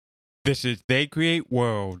This is They Create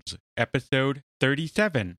Worlds, episode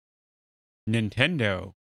 37,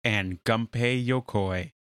 Nintendo and Gunpei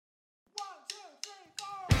Yokoi.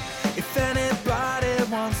 If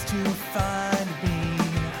anybody wants to find me,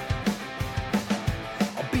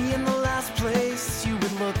 I'll be in the last place you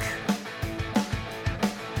would look.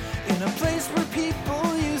 In a place where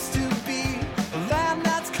people used to be, a land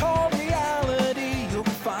that's called reality. You'll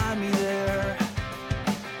find me there.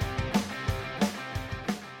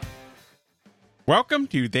 Welcome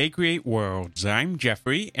to They Create Worlds. I'm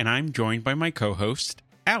Jeffrey, and I'm joined by my co-host,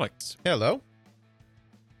 Alex. Hello.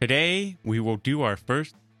 Today, we will do our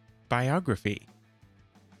first biography.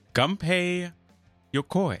 Gunpei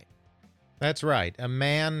Yokoi. That's right. A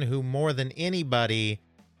man who more than anybody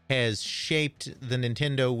has shaped the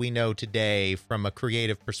Nintendo we know today from a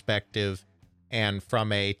creative perspective and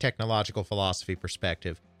from a technological philosophy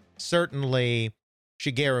perspective. Certainly,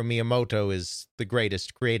 Shigeru Miyamoto is the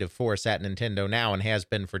greatest creative force at Nintendo now and has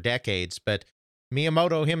been for decades, but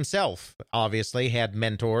Miyamoto himself obviously had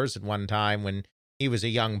mentors at one time when he was a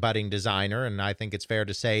young budding designer, and I think it's fair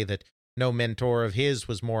to say that no mentor of his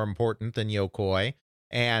was more important than Yokoi,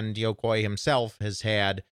 and Yokoi himself has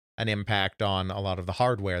had an impact on a lot of the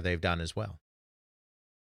hardware they've done as well.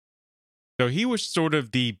 So he was sort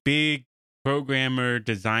of the big programmer,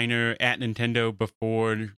 designer at Nintendo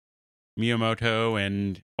before Miyamoto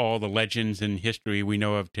and all the legends and history we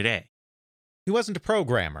know of today. He wasn't a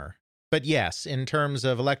programmer, but yes, in terms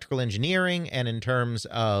of electrical engineering and in terms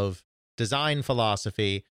of design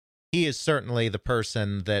philosophy, he is certainly the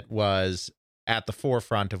person that was at the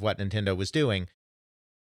forefront of what Nintendo was doing.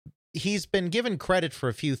 He's been given credit for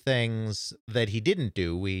a few things that he didn't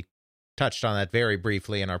do. We touched on that very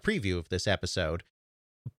briefly in our preview of this episode.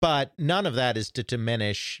 But none of that is to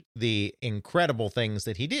diminish the incredible things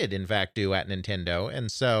that he did, in fact, do at Nintendo.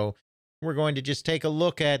 And so we're going to just take a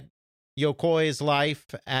look at Yokoi's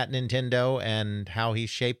life at Nintendo and how he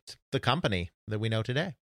shaped the company that we know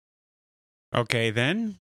today. Okay,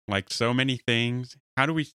 then, like so many things, how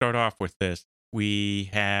do we start off with this?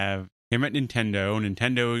 We have him at Nintendo.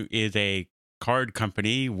 Nintendo is a card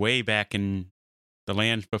company way back in the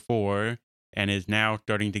lands before and is now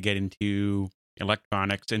starting to get into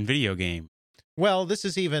electronics and video game. Well,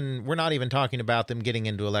 we're not even talking about them getting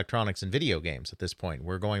into electronics and video games at this point.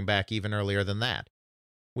 We're going back even earlier than that.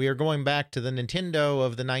 We are going back to the Nintendo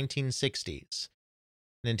of the 1960s.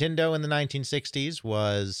 Nintendo in the 1960s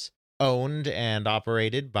was owned and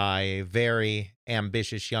operated by a very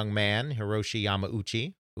ambitious young man, Hiroshi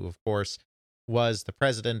Yamauchi, who, of course, was the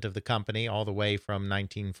president of the company all the way from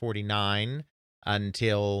 1949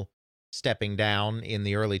 until stepping down in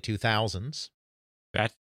the early 2000s.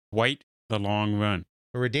 That's quite the long run.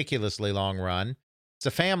 A ridiculously long run. It's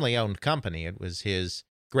a family-owned company. It was his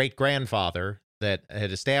great-grandfather that had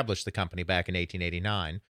established the company back in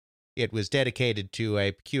 1889. It was dedicated to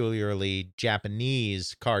a peculiarly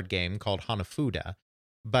Japanese card game called Hanafuda.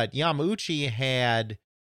 But Yamauchi had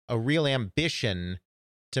a real ambition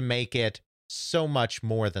to make it so much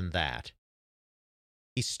more than that.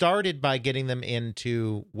 He started by getting them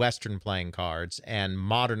into Western playing cards and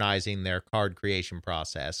modernizing their card creation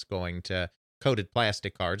process, going to coated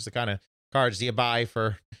plastic cards, the kind of cards you buy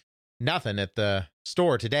for nothing at the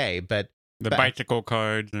store today. But the bicycle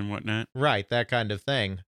cards and whatnot. Right, that kind of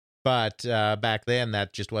thing. But back then,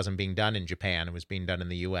 that just wasn't being done in Japan. It was being done in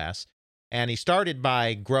the U.S. And he started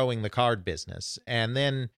by growing the card business. And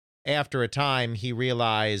then after a time, he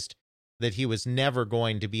realized that he was never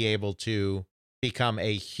going to be able to become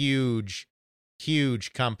a huge,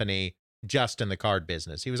 huge company just in the card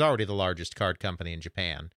business. He was already the largest card company in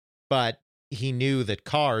Japan. But he knew that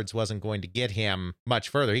cards wasn't going to get him much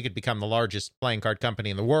further. He could become the largest playing card company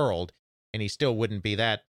in the world, and he still wouldn't be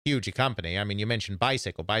that huge a company. I mean, you mentioned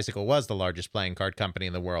Bicycle. Bicycle was the largest playing card company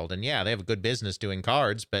in the world. And yeah, they have a good business doing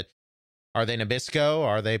cards, but are they Nabisco?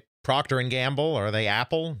 Are they Procter & Gamble? Are they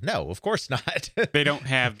Apple? No, of course not. They don't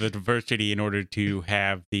have the diversity in order to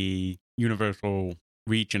have the universal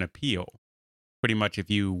reach and appeal. Pretty much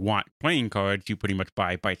if you want playing cards, you pretty much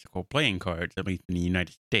buy Bicycle playing cards, at least in the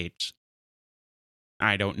United States.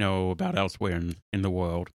 I don't know about elsewhere in the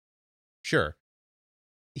world. Sure.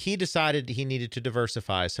 He decided he needed to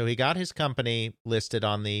diversify, so he got his company listed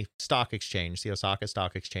on the stock exchange, the Osaka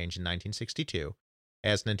Stock Exchange in 1962,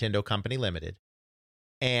 as Nintendo Company Limited.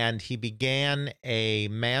 And he began a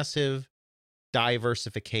massive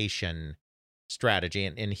diversification strategy,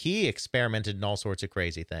 and he experimented in all sorts of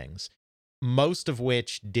crazy things, most of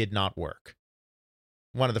which did not work.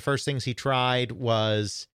 One of the first things he tried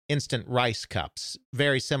was instant rice cups,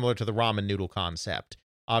 very similar to the ramen noodle concept.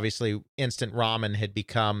 Obviously, instant ramen had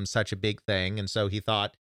become such a big thing, and so he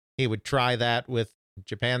thought He would try that with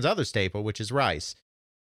Japan's other staple, which is rice.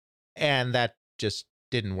 And that just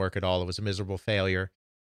didn't work at all. It was a miserable failure.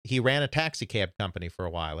 He ran a taxi cab company for a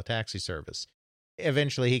while, a taxi service.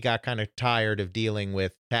 Eventually, he got kind of tired of dealing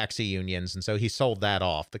with taxi unions, and so he sold that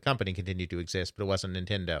off. The company continued to exist, but it wasn't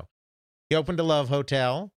Nintendo. He opened a Love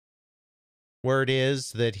Hotel. Word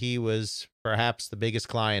is that he was perhaps the biggest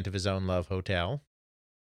client of his own Love Hotel.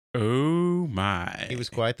 Oh, my. He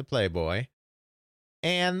was quite the playboy.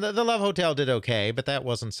 And the Love Hotel did okay, but that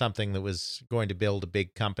wasn't something that was going to build a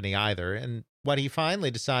big company either. And what he finally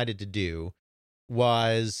decided to do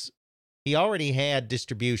was he already had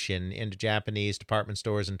distribution into Japanese department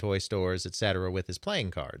stores and toy stores, etc., with his playing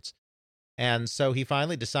cards. And so he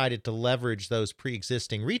finally decided to leverage those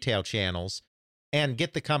pre-existing retail channels and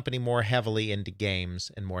get the company more heavily into games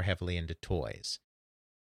and more heavily into toys.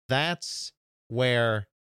 That's where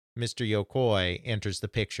Mr. Yokoi enters the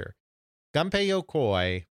picture. Gunpei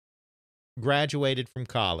Yokoi graduated from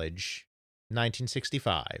college in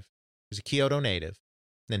 1965. He was a Kyoto native.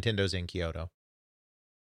 Nintendo's in Kyoto.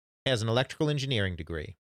 Has an electrical engineering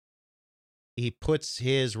degree. He puts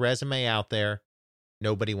his resume out there.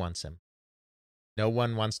 Nobody wants him. No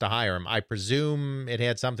one wants to hire him. I presume it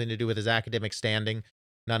had something to do with his academic standing.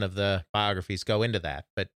 None of the biographies go into that,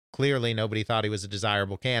 but clearly nobody thought he was a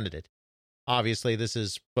desirable candidate. Obviously, this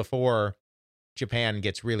is before Japan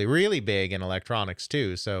gets really, really big in electronics,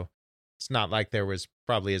 too, so it's not like there was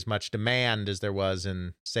probably as much demand as there was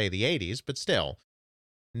in, say, the 80s, but still,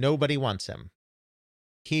 nobody wants him.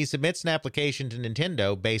 He submits an application to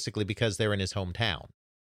Nintendo basically because they're in his hometown.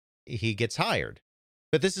 He gets hired.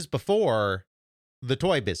 But this is before the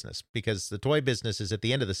toy business, because the toy business is at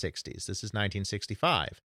the end of the 60s. This is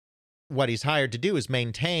 1965. What he's hired to do is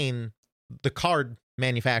maintain the card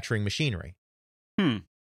manufacturing machinery.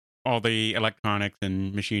 All the electronics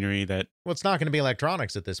and machinery that... Well, it's not going to be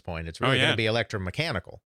electronics at this point. It's really going to be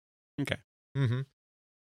electromechanical. Okay. Mm-hmm.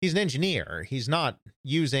 He's an engineer. He's not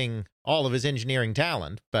using all of his engineering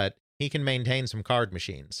talent, but he can maintain some card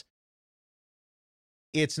machines.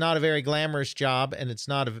 It's not a very glamorous job, and it's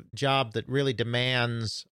not a job that really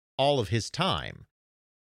demands all of his time.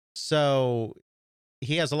 So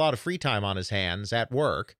he has a lot of free time on his hands at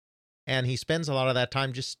work, and he spends a lot of that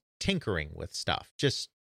time just tinkering with stuff, just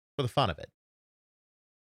for the fun of it.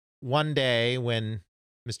 One day, when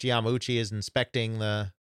Mr. Yamauchi is inspecting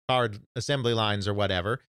the card assembly lines or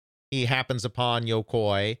whatever, he happens upon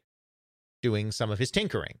Yokoi doing some of his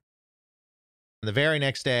tinkering. And the very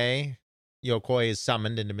next day, Yokoi is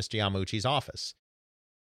summoned into Mr. Yamauchi's office.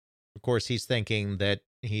 Of course, he's thinking that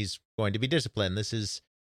he's going to be disciplined. This is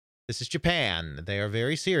Japan. They are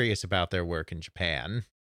very serious about their work in Japan.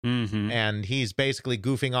 Mm-hmm. And he's basically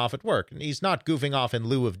goofing off at work. And he's not goofing off in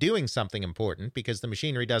lieu of doing something important because the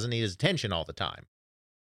machinery doesn't need his attention all the time.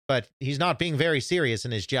 But he's not being very serious in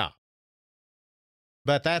his job.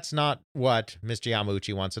 But that's not what Mr.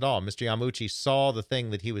 Yamauchi wants at all. Mr. Yamauchi saw the thing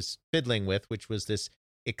that he was fiddling with, which was this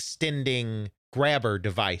extending grabber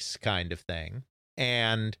device kind of thing,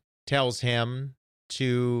 and tells him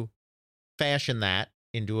to fashion that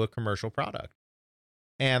into a commercial product.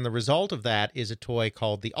 And the result of that is a toy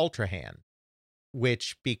called the Ultra Hand,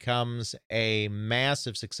 which becomes a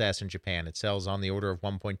massive success in Japan. It sells on the order of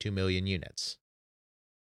 1.2 million units.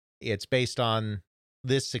 It's based on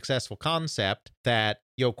this successful concept that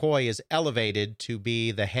Yokoi is elevated to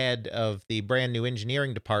be the head of the brand new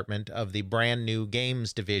engineering department of the brand new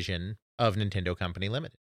games division of Nintendo Company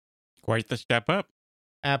Limited. Quite the step up.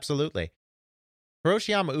 Absolutely.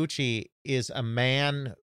 Hiroshi Yamauchi is a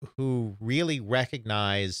man who really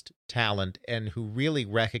recognized talent and who really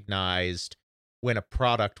recognized when a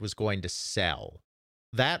product was going to sell.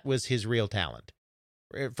 That was his real talent.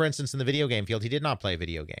 For instance, in the video game field, he did not play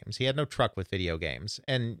video games. He had no truck with video games.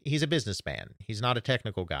 And he's a businessman. He's not a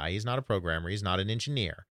technical guy. He's not a programmer. He's not an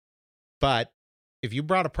engineer. But if you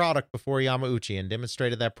brought a product before Yamauchi and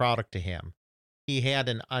demonstrated that product to him, he had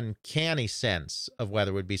an uncanny sense of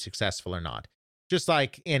whether it would be successful or not. Just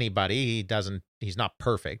like anybody, he's not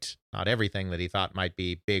perfect. Not everything that he thought might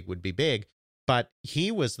be big would be big. But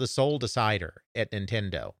he was the sole decider at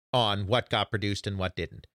Nintendo on what got produced and what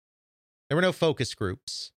didn't. There were no focus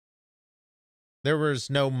groups. There was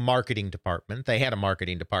no marketing department. They had a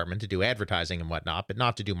marketing department to do advertising and whatnot, but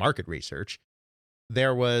not to do market research.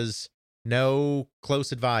 There was no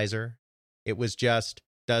close advisor. It was just,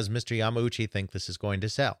 does Mr. Yamauchi think this is going to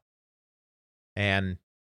sell? And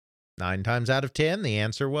 9 times out of 10, the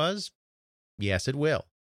answer was, yes, it will.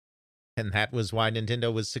 And that was why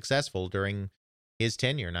Nintendo was successful during his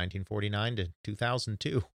tenure, 1949 to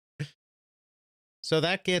 2002. So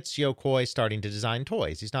that gets Yokoi starting to design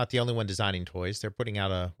toys. He's not the only one designing toys. They're putting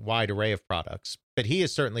out a wide array of products, but he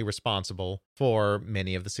is certainly responsible for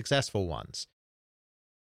many of the successful ones.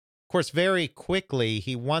 Of course, very quickly,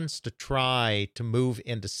 he wants to try to move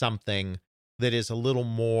into something that is a little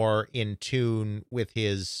more in tune with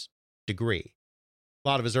his degree. A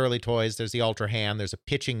lot of his early toys, there's the Ultra Hand, there's a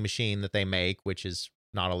pitching machine that they make, which is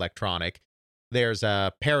not electronic. There's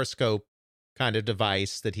a periscope kind of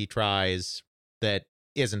device that he tries that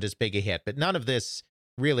isn't as big a hit, but none of this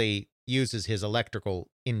really uses his electrical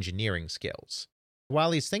engineering skills.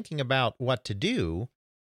 While he's thinking about what to do,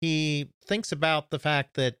 he thinks about the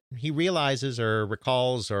fact that he realizes or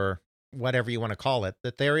recalls, or whatever you want to call it,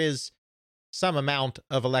 that there is some amount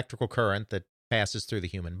of electrical current that passes through the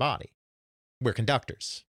human body. We're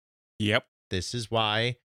conductors. Yep. This is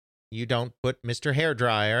why you don't put Mr.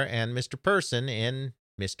 Hairdryer and Mr. Person in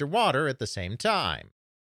Mr. Water at the same time.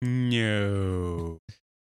 No.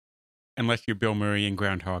 Unless you're Bill Murray in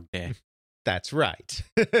Groundhog Day. That's right.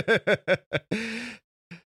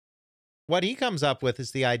 What he comes up with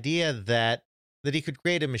is the idea that he could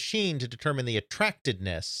create a machine to determine the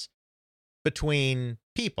attractiveness between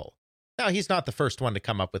people. Now, he's not the first one to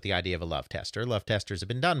come up with the idea of a love tester. Love testers have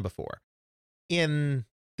been done before. In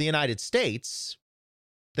the United States,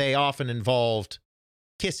 they often involved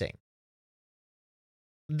kissing.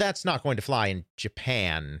 That's not going to fly in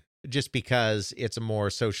Japan, just because it's a more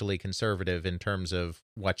socially conservative in terms of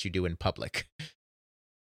what you do in public.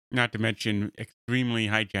 Not to mention extremely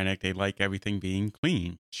hygienic. They like everything being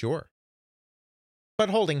clean. Sure. But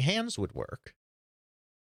holding hands would work.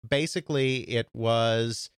 Basically, it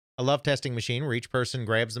was a love testing machine where each person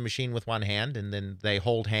grabs the machine with one hand and then they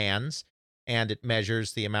hold hands, and it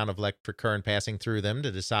measures the amount of electric current passing through them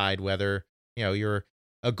to decide whether, you're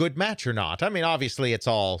a good match or not. I mean, obviously it's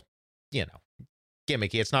all,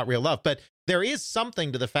 gimmicky. It's not real love, but there is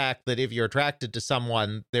something to the fact that if you're attracted to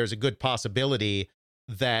someone, there's a good possibility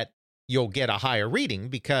that you'll get a higher reading,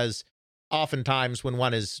 because oftentimes when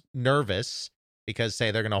one is nervous, because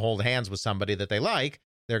say they're going to hold hands with somebody that they like,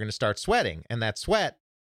 they're going to start sweating, and that sweat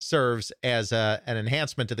serves as an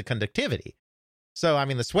enhancement to the conductivity. So, I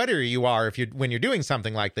mean, the sweatier you are when you're doing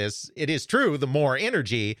something like this, it is true, the more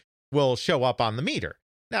energy will show up on the meter.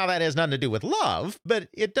 Now, that has nothing to do with love, but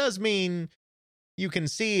it does mean you can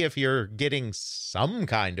see if you're getting some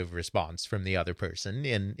kind of response from the other person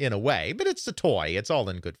in a way, but it's a toy. It's all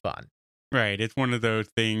in good fun. Right. It's one of those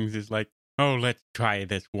things. It's like, oh, let's try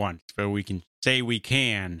this once so we can say we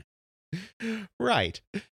can. Right.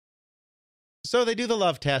 So they do the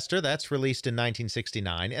Love Tester. That's released in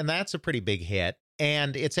 1969, and that's a pretty big hit.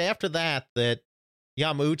 And it's after that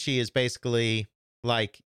Yamauchi is basically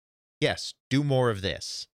like, yes, do more of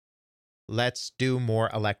this. Let's do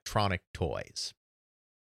more electronic toys.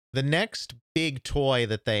 The next big toy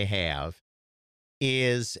that they have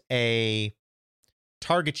is a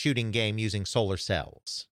target shooting game using solar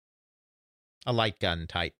cells. A light gun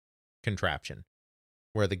type contraption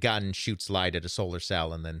where the gun shoots light at a solar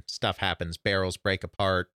cell and then stuff happens. Barrels break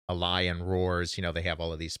apart, a lion roars. They have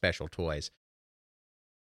all of these special toys.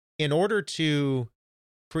 In order to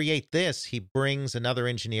create this, he brings another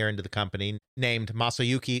engineer into the company named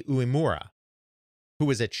Masayuki Uemura, who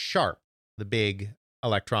was at Sharp, the big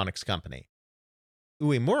electronics company.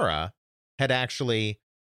 Uemura had actually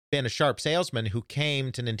been a Sharp salesman who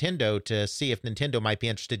came to Nintendo to see if Nintendo might be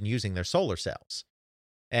interested in using their solar cells.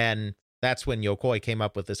 And that's when Yokoi came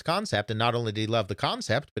up with this concept. And not only did he love the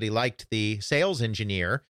concept, but he liked the sales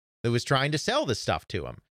engineer that was trying to sell this stuff to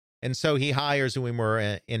him. And so he hires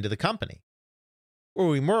Uemura into the company.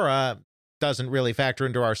 Uemura doesn't really factor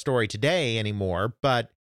into our story today anymore,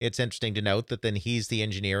 but it's interesting to note that then he's the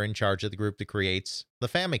engineer in charge of the group that creates the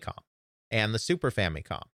Famicom and the Super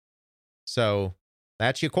Famicom. So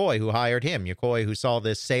that's Yokoi who hired him. Yokoi who saw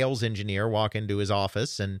this sales engineer walk into his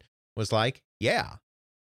office and was like, yeah,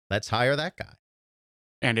 let's hire that guy.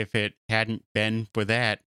 And if it hadn't been for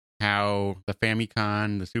that, how the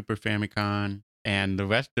Famicom, the Super Famicom, and the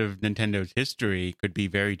rest of Nintendo's history could be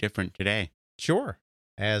very different today. Sure,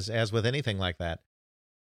 as with anything like that.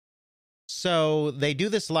 So they do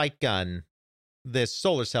this light gun, this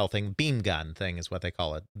solar cell thing, beam gun thing is what they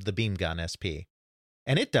call it, the beam gun SP.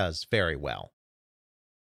 And it does very well.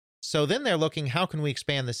 So then they're looking, how can we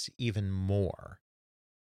expand this even more?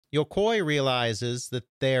 Yokoi realizes that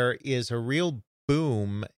there is a real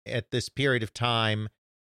boom at this period of time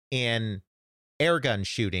in airgun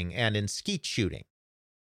shooting and in skeet shooting.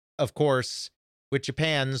 Of course, with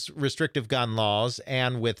Japan's restrictive gun laws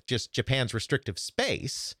and with just Japan's restrictive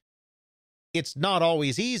space, it's not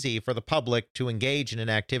always easy for the public to engage in an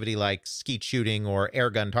activity like skeet shooting or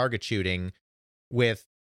airgun target shooting with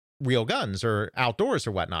real guns or outdoors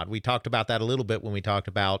or whatnot. We talked about that a little bit when we talked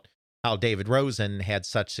about how David Rosen had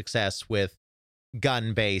such success with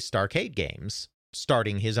gun-based arcade games,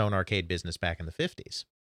 starting his own arcade business back in the 50s.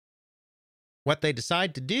 What they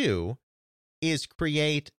decide to do is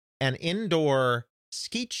create an indoor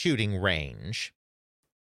skeet shooting range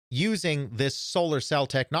using this solar cell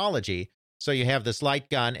technology. So you have this light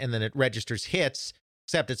gun and then it registers hits,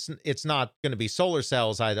 except it's not going to be solar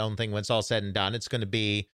cells, I don't think, when it's all said and done. It's going to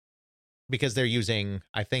be, because they're using,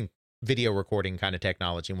 I think, video recording kind of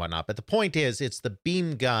technology and whatnot. But the point is, it's the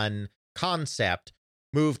beam gun concept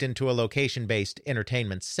moved into a location-based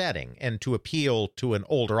entertainment setting and to appeal to an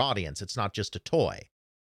older audience. It's not just a toy.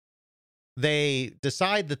 They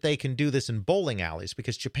decide that they can do this in bowling alleys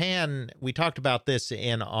because Japan, we talked about this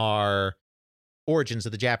in our Origins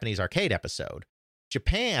of the Japanese Arcade episode.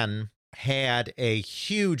 Japan had a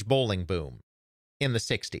huge bowling boom in the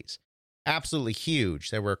 60s. Absolutely huge.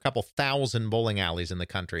 There were a couple thousand bowling alleys in the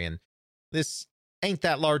country, and this ain't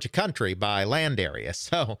that large a country by land area,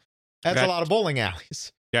 so that's a lot of bowling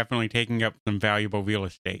alleys. Definitely taking up some valuable real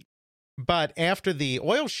estate. But after the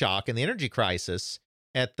oil shock and the energy crisis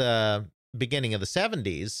at the beginning of the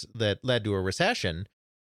 70s that led to a recession,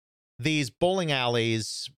 these bowling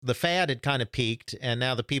alleys, the fad had kind of peaked, and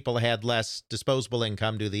now the people had less disposable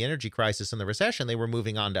income due to the energy crisis and the recession. They were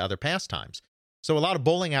moving on to other pastimes. So a lot of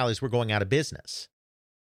bowling alleys were going out of business.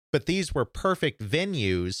 But these were perfect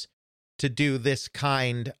venues to do this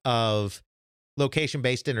kind of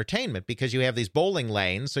location-based entertainment because you have these bowling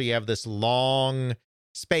lanes, so you have this long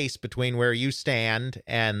space between where you stand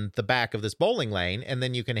and the back of this bowling lane, and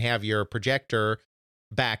then you can have your projector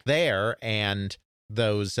back there, and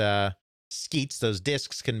those skeets, those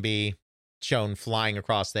discs can be shown flying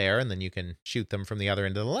across there, and then you can shoot them from the other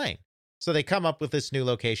end of the lane. So they come up with this new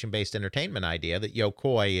location-based entertainment idea that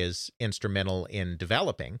Yokoi is instrumental in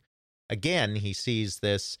developing. Again, he sees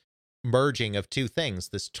this merging of two things,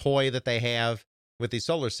 this toy that they have with these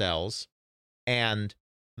solar cells and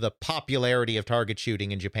the popularity of target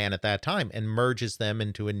shooting in Japan at that time, and merges them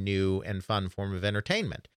into a new and fun form of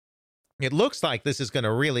entertainment. It looks like this is going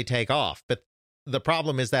to really take off, but the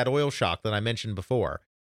problem is that oil shock that I mentioned before.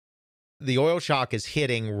 The oil shock is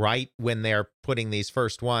hitting right when they're putting these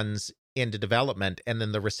first ones into development, and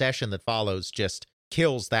then the recession that follows just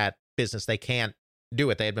kills that business. They can't do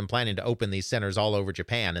it. They had been planning to open these centers all over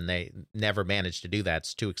Japan, and they never managed to do that.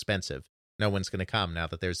 It's too expensive. No one's going to come now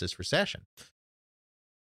that there's this recession.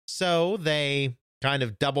 So they kind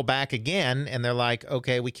of double back again, and they're like,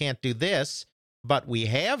 okay, we can't do this, but we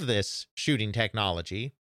have this shooting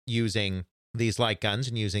technology using these light guns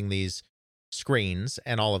and using these screens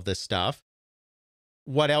and all of this stuff.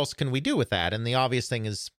 What else can we do with that? And the obvious thing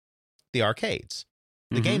is the arcades,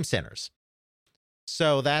 the game centers.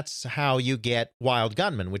 So that's how you get Wild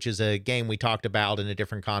Gunman, which is a game we talked about in a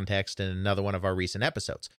different context in another one of our recent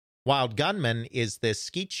episodes. Wild Gunman is this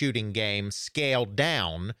skeet shooting game scaled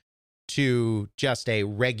down to just a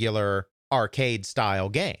regular arcade-style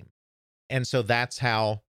game. And so that's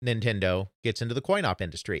how Nintendo gets into the coin-op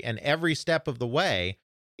industry. And every step of the way,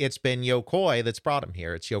 it's been Yokoi that's brought him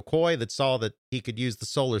here. It's Yokoi that saw that he could use the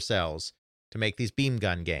solar cells to make these beam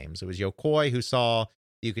gun games. It was Yokoi who saw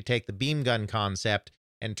you could take the beam gun concept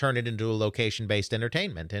and turn it into a location-based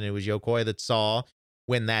entertainment. And it was Yokoi that saw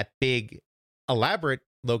when that big, elaborate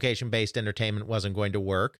location-based entertainment wasn't going to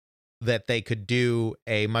work, that they could do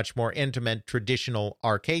a much more intimate, traditional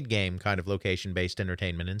arcade game kind of location-based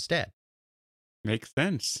entertainment instead. Makes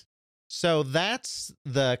sense. So that's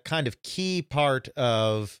the kind of key part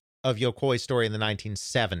of Yokoi's story in the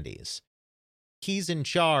 1970s. He's in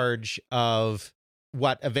charge of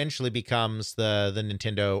what eventually becomes the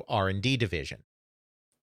Nintendo R&D division.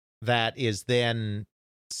 That is then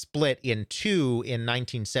split in two in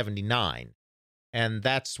 1979. And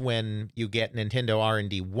that's when you get Nintendo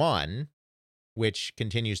R&D 1, which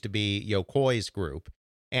continues to be Yokoi's group,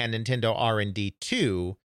 and Nintendo R&D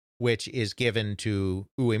 2, which is given to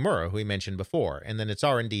Uemura, who we mentioned before. And then it's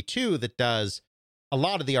R&D 2 that does a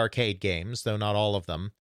lot of the arcade games, though not all of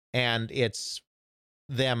them. And it's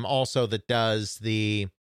them also that does the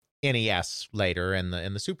NES later and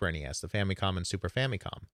the Super NES, the Famicom and Super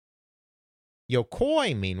Famicom.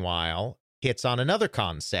 Yokoi, meanwhile, hits on another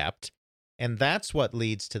concept, and that's what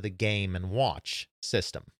leads to the Game & Watch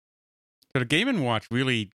system. So the Game & Watch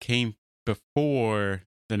really came before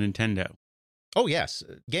the Nintendo. Oh, yes.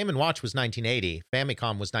 Game & Watch was 1980.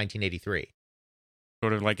 Famicom was 1983.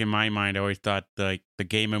 Sort of like in my mind, I always thought the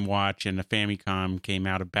Game & Watch and the Famicom came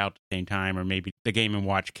out about the same time, or maybe the Game &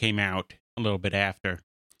 Watch came out a little bit after.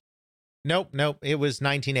 Nope. It was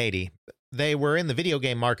 1980. They were in the video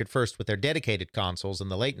game market first with their dedicated consoles in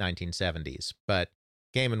the late 1970s, but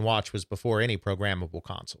Game & Watch was before any programmable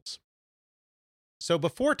consoles. So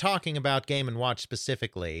before talking about Game & Watch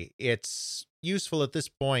specifically, it's useful at this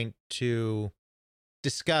point to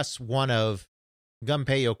discuss one of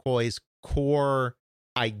Gunpei Yokoi's core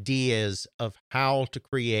ideas of how to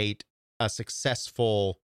create a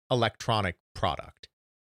successful electronic product.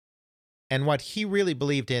 And what he really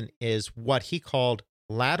believed in is what he called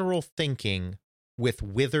lateral thinking with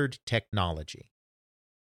withered technology.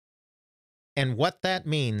 And what that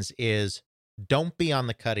means is don't be on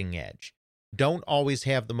the cutting edge. Don't always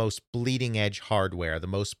have the most bleeding edge hardware, the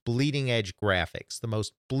most bleeding edge graphics, the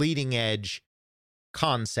most bleeding edge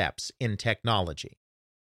concepts in technology,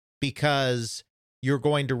 because you're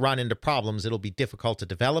going to run into problems it'll be difficult to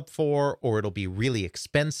develop for, or it'll be really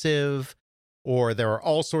expensive, or there are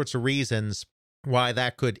all sorts of reasons why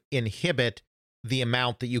that could inhibit the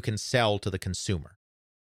amount that you can sell to the consumer.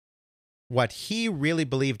 What he really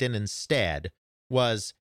believed in instead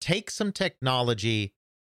was take some technology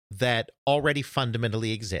that already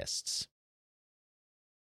fundamentally exists,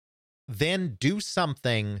 then do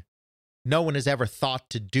something no one has ever thought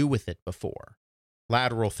to do with it before.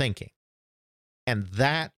 Lateral thinking. And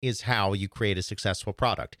that is how you create a successful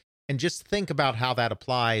product. And just think about how that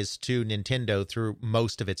applies to Nintendo through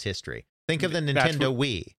most of its history. Think of the Nintendo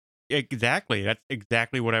Wii. Exactly. That's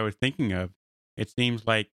exactly what I was thinking of. It seems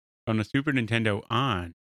like on the Super Nintendo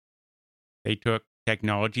they took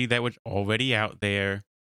technology that was already out there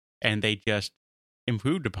and they just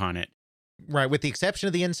improved upon it. Right, with the exception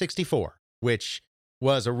of the N64, which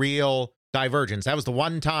was a real divergence. That was the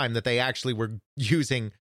one time that they actually were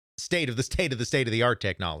using state of the art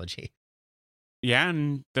technology. Yeah,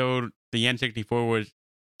 and though the N64 was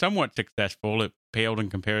somewhat successful, it paled in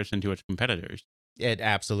comparison to its competitors. It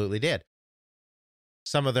absolutely did.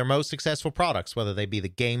 Some of their most successful products, whether they be the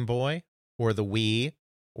Game Boy or the Wii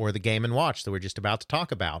or the Game & Watch that we're just about to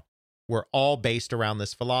talk about, were all based around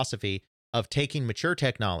this philosophy of taking mature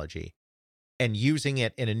technology and using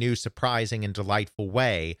it in a new, surprising, and delightful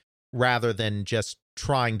way, rather than just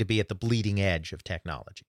trying to be at the bleeding edge of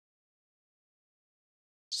technology.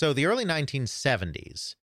 So the early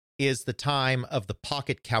 1970s is the time of the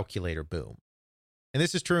pocket calculator boom. And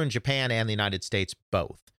this is true in Japan and the United States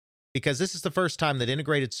both, because this is the first time that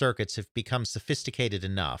integrated circuits have become sophisticated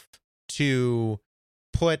enough to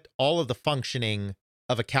put all of the functioning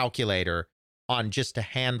of a calculator on just a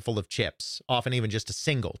handful of chips, often even just a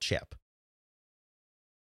single chip.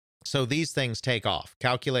 So these things take off.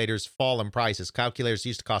 Calculators fall in prices. Calculators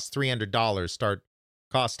used to cost $300, start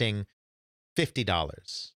costing $50,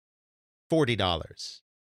 $40,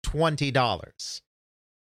 $20.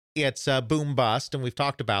 It's a boom bust, and we've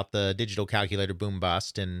talked about the digital calculator boom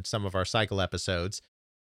bust in some of our cycle episodes.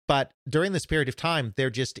 But during this period of time, they're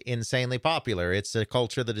just insanely popular. It's a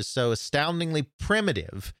culture that is so astoundingly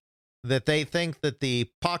primitive that they think that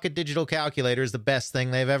the pocket digital calculator is the best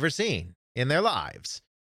thing they've ever seen in their lives.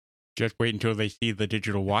 Just wait until they see the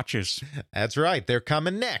digital watches. That's right. They're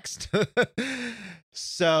coming next.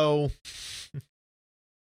 So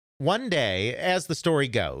one day, as the story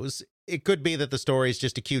goes, it could be that the story is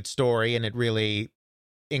just a cute story and it really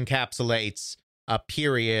encapsulates a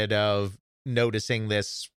period of noticing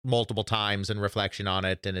this multiple times and reflection on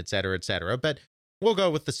it and et cetera, et cetera. But we'll go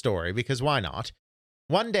with the story because why not?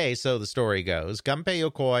 One day, so the story goes, Gunpei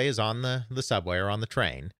Yokoi is on the subway or on the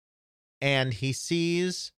train, and he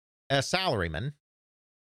sees a salaryman,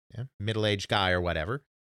 middle-aged guy or whatever,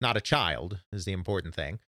 not a child is the important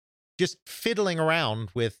thing, just fiddling around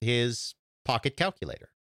with his pocket calculator.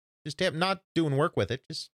 Just not doing work with it,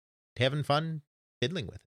 just having fun fiddling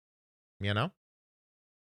with it, you know?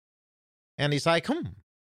 And he's like,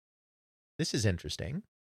 this is interesting.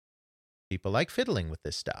 People like fiddling with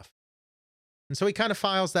this stuff. And so he kind of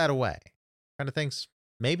files that away, kind of thinks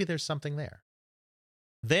maybe there's something there.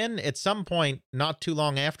 Then at some point, not too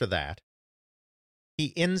long after that,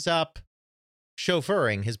 he ends up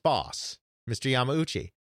chauffeuring his boss, Mr.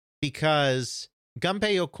 Yamauchi, because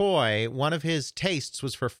Gunpei Yokoi, one of his tastes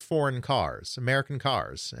was for foreign cars, American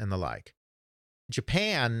cars and the like.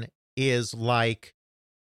 Japan is like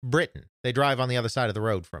Britain. They drive on the other side of the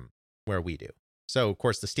road from where we do. So, of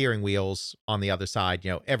course, the steering wheel's on the other side,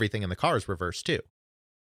 everything in the car is reversed too.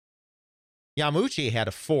 Yamauchi had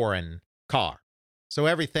a foreign car, so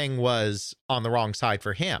everything was on the wrong side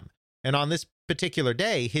for him. And on this particular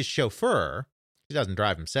day, his chauffeur, he doesn't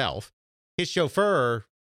drive himself, his chauffeur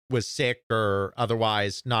was sick or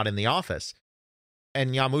otherwise not in the office.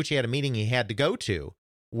 And Yamauchi had a meeting he had to go to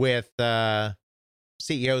with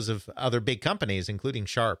CEOs of other big companies, including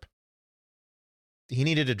Sharp. He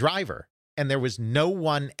needed a driver. and there was no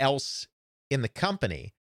one else in the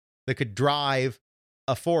company that could drive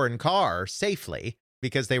a foreign car safely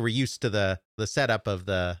because they were used to the setup of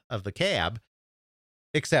the cab,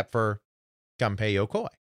 except for Gunpei Yokoi.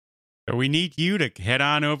 So we need you to head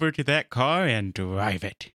on over to that car and drive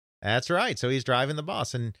it. That's right. So he's driving the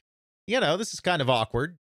boss. And, this is kind of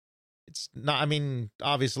awkward. It's not,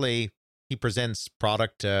 obviously he presents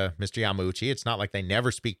product to Mr. Yamauchi. It's not like they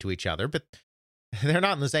never speak to each other, but they're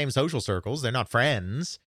not in the same social circles. They're not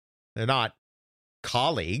friends. They're not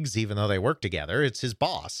colleagues, even though they work together. It's his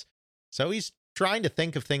boss. So he's trying to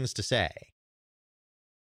think of things to say.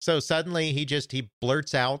 So suddenly he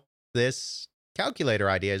blurts out this calculator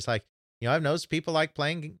idea. It's like, I've noticed people like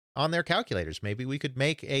playing on their calculators. Maybe we could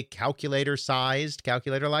make a calculator-sized,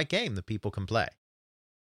 calculator-like game that people can play.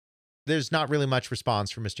 There's not really much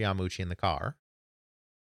response from Mr. Yamauchi in the car.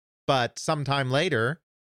 But sometime later,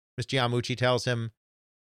 Mr. Yamauchi tells him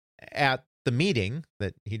at the meeting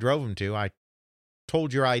that he drove him to, I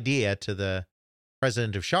told your idea to the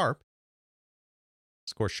president of Sharp.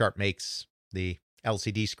 Of course, Sharp makes the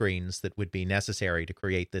LCD screens that would be necessary to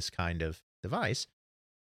create this kind of device.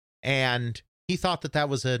 And he thought that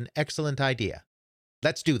was an excellent idea.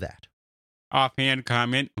 Let's do that. Offhand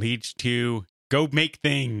comment leads to go make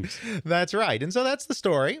things. That's right. And so that's the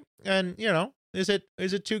story. And, is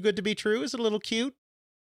it too good to be true? Is it a little cute?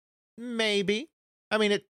 Maybe.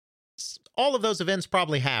 All of those events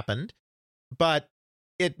probably happened, but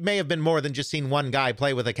it may have been more than just seeing one guy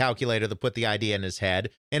play with a calculator that put the idea in his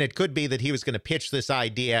head. And it could be that he was going to pitch this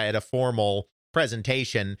idea at a formal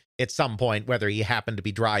presentation at some point, whether he happened to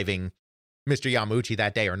be driving Mr. Yamauchi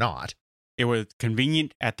that day or not. It was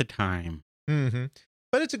convenient at the time. Mm-hmm.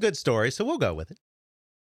 But it's a good story, so we'll go with it.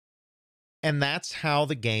 And that's how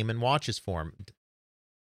the Game & Watch is formed.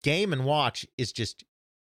 Game & Watch is just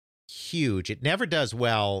huge. It never does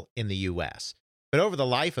well in the U.S., but over the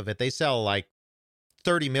life of it, they sell like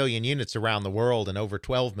 30 million units around the world and over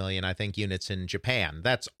 12 million, I think, units in Japan.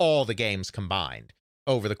 That's all the games combined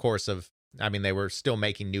over the course of, they were still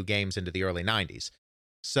making new games into the early 90s.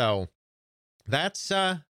 So that's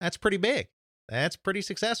pretty big. That's pretty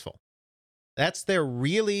successful. That's their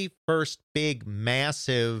really first big,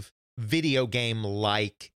 massive video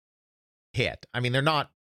game-like hit. They're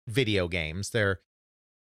not video games.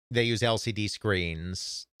 They use LCD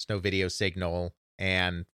screens. There's no video signal,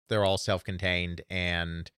 and they're all self-contained,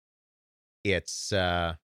 and it's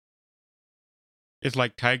like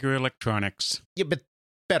Tiger Electronics. Yeah, but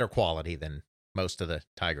better quality than most of the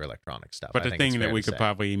Tiger Electronics stuff. But the thing that we could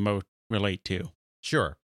probably most relate to.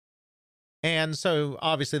 Sure. And so,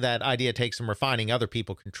 obviously, that idea takes some refining. Other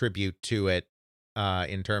people contribute to it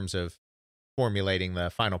in terms of formulating the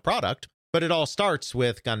final product. But it all starts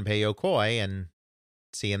with Gunpei Yokoi and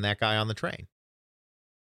seeing that guy on the train.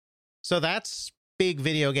 So that's big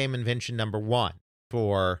video game invention number one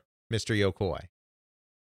for Mr. Yokoi.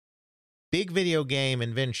 Big video game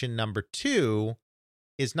invention number two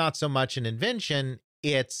is not so much an invention,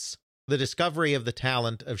 it's the discovery of the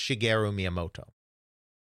talent of Shigeru Miyamoto.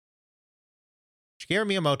 Shigeru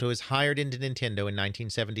Miyamoto is hired into Nintendo in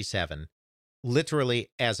 1977,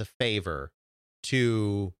 literally as a favor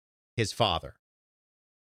to his father.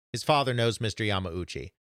 His father knows Mr.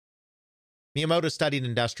 Yamauchi. Miyamoto studied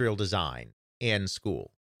industrial design in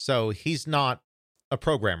school, so he's not a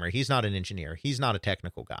programmer. He's not an engineer. He's not a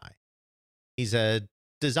technical guy. He's a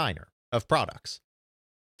designer of products.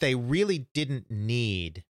 They really didn't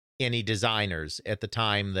need any designers at the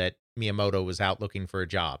time that Miyamoto was out looking for a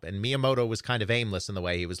job. And Miyamoto was kind of aimless in the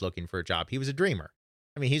way he was looking for a job. He was a dreamer.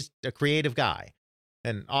 He's a creative guy.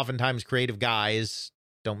 And oftentimes creative guys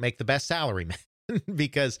don't make the best salarymen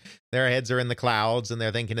because their heads are in the clouds and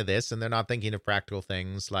they're thinking of this and they're not thinking of practical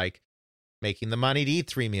things like making the money to eat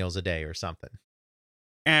 3 meals a day or something.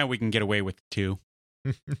 And we can get away with 2.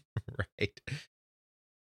 Right.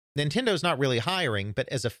 Nintendo's not really hiring, but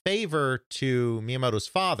as a favor to Miyamoto's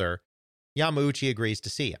father, Yamauchi agrees to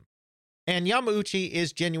see him. And Yamauchi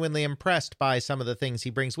is genuinely impressed by some of the things he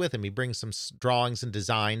brings with him. He brings some drawings and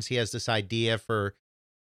designs. He has this idea for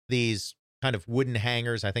these kind of wooden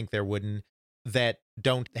hangers, I think they're wooden, that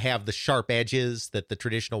don't have the sharp edges that the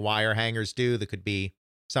traditional wire hangers do, that could be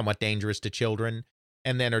somewhat dangerous to children,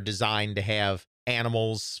 and then are designed to have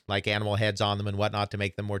animals, like animal heads on them and whatnot, to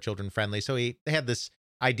make them more children-friendly. So he had this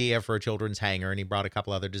idea for a children's hanger, and he brought a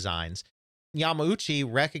couple other designs. Yamauchi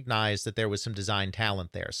recognized that there was some design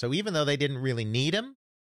talent there. So even though they didn't really need him,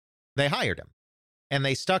 they hired him, and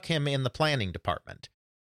they stuck him in the planning department.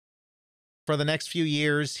 For the next few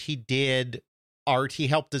years, he did art. He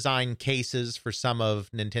helped design cases for some of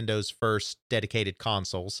Nintendo's first dedicated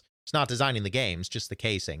consoles. It's not designing the games, just the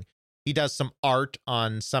casing. He does some art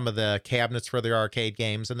on some of the cabinets for the arcade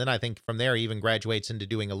games. And then I think from there, he even graduates into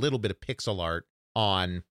doing a little bit of pixel art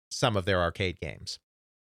on some of their arcade games.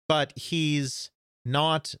 But he's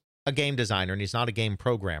not a game designer and he's not a game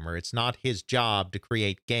programmer. It's not his job to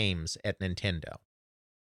create games at Nintendo.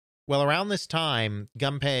 Well, around this time,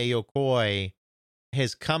 Gunpei Yokoi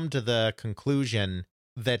has come to the conclusion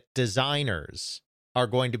that designers are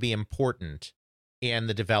going to be important in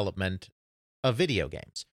the development of video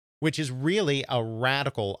games, which is really a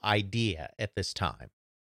radical idea at this time.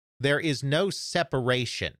 There is no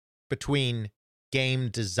separation between game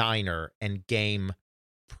designer and game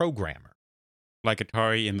programmer. Like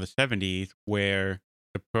Atari in the 70s, where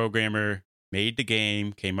the programmer made the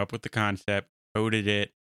game, came up with the concept, coded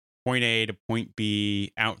it, point A to point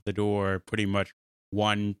B, out the door, pretty much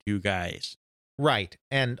 1-2 guys. Right.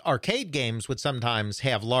 And arcade games would sometimes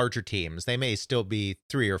have larger teams. They may still be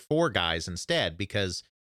 3 or 4 guys instead, because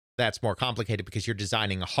that's more complicated because you're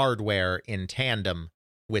designing hardware in tandem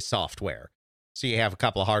with software. So you have a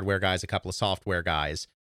couple of hardware guys, a couple of software guys,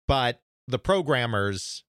 but the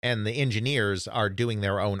programmers and the engineers are doing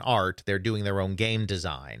their own art. They're doing their own game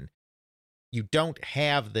design. You don't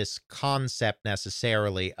have this concept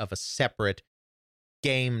necessarily of a separate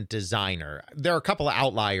game designer. There are a couple of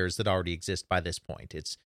outliers that already exist by this point.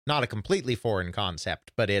 It's not a completely foreign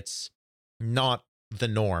concept, but it's not the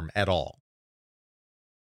norm at all.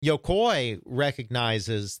 Yokoi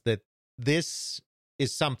recognizes that this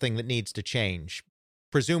is something that needs to change.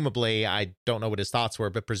 Presumably, I don't know what his thoughts were,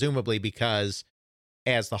 but presumably because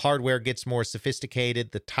as the hardware gets more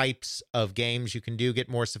sophisticated, the types of games you can do get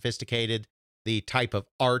more sophisticated, the type of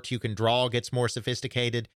art you can draw gets more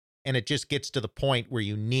sophisticated, and it just gets to the point where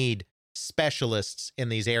you need specialists in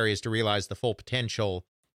these areas to realize the full potential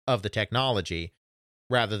of the technology,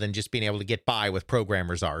 rather than just being able to get by with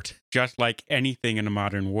programmer's art. Just like anything in the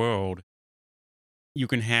modern world, you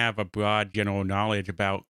can have a broad general knowledge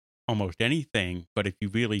about almost anything, but if you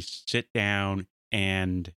really sit down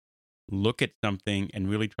and look at something and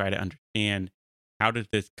really try to understand, how does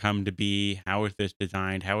this come to be? How is this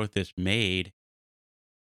designed? How is this made?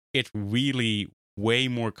 It's really way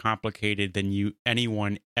more complicated than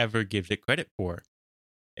anyone ever gives it credit for.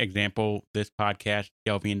 Example, this podcast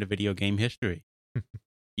delving into video game history.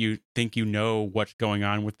 You think you know what's going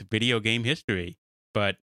on with the video game history,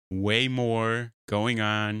 but way more going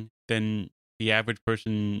on than the average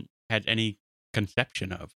person had any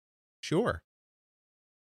conception of. Sure.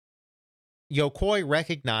 Yokoi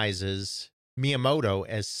recognizes Miyamoto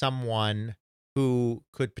as someone who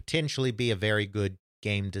could potentially be a very good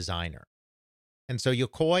game designer. And so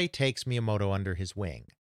Yokoi takes Miyamoto under his wing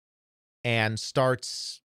and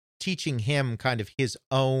starts teaching him kind of his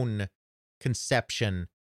own conception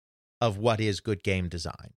of what is good game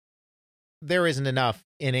design. There isn't enough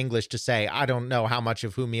in English to say, I don't know how much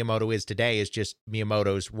of who Miyamoto is today is just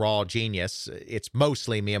Miyamoto's raw genius. It's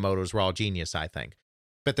mostly Miyamoto's raw genius, I think.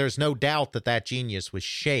 But there's no doubt that that genius was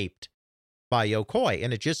shaped by Yokoi.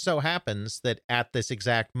 And it just so happens that at this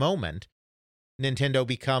exact moment, Nintendo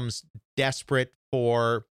becomes desperate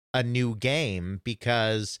for a new game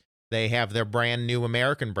because they have their brand new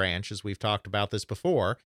American branch, as we've talked about this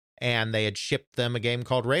before, and they had shipped them a game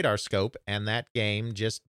called Radar Scope, and that game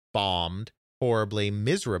just bombed horribly,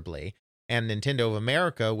 miserably, and Nintendo of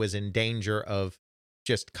America was in danger of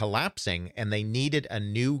just collapsing, and they needed a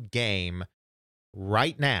new game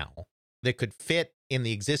right now that could fit in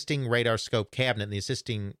the existing Radar Scope cabinet,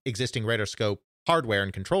 the existing Radar Scope hardware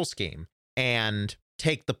and control scheme, and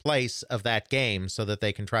take the place of that game so that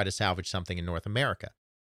they can try to salvage something in North America.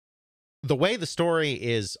 The way the story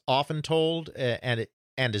is often told, and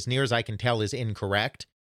as near as I can tell is incorrect,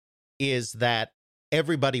 is that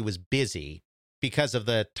everybody was busy because of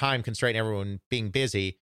the time constraint, everyone being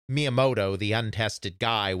busy. Miyamoto, the untested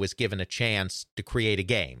guy, was given a chance to create a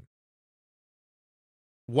game.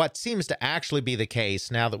 What seems to actually be the case,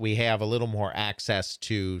 now that we have a little more access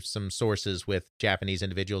to some sources with Japanese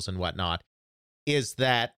individuals and whatnot, is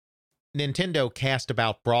that Nintendo cast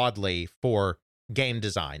about broadly for game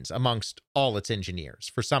designs amongst all its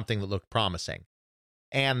engineers for something that looked promising.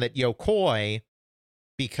 And that Yokoi,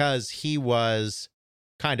 because he was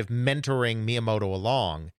kind of mentoring Miyamoto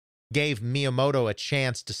along, gave Miyamoto a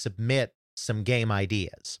chance to submit some game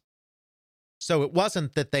ideas. So it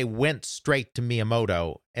wasn't that they went straight to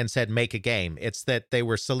Miyamoto and said, make a game. It's that they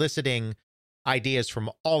were soliciting ideas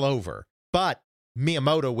from all over. But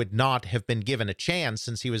Miyamoto would not have been given a chance,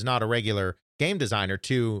 since he was not a regular game designer,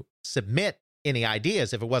 to submit any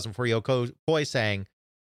ideas if it wasn't for Yokoi saying,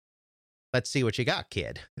 let's see what you got,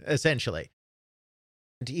 kid, essentially.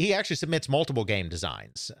 he actually submits multiple game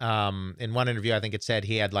designs. In one interview, I think it said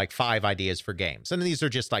he had like 5 ideas for games. And these are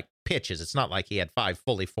just like pitches. It's not like he had 5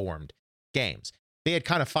 fully formed games. They had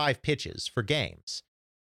kind of 5 pitches for games.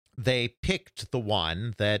 They picked the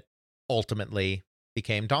one that ultimately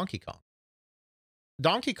became Donkey Kong.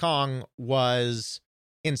 Donkey Kong was,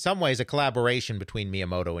 in some ways, a collaboration between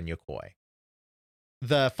Miyamoto and Yokoi.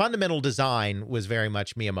 The fundamental design was very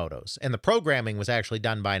much Miyamoto's, and the programming was actually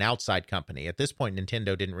done by an outside company. At this point,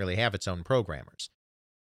 Nintendo didn't really have its own programmers.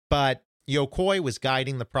 But Yokoi was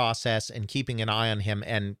guiding the process and keeping an eye on him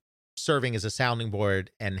and serving as a sounding board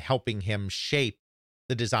and helping him shape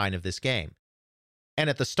the design of this game. And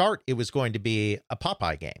at the start, it was going to be a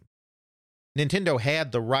Popeye game. Nintendo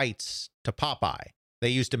had the rights to Popeye. They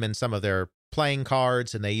used him in some of their playing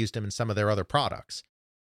cards, and they used him in some of their other products.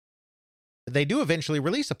 They do eventually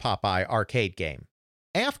release a Popeye arcade game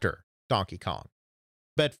after Donkey Kong.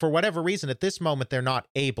 But for whatever reason, at this moment, they're not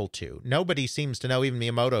able to. Nobody seems to know. Even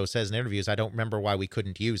Miyamoto says in interviews, I don't remember why we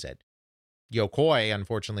couldn't use it. Yokoi,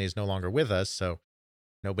 unfortunately, is no longer with us, so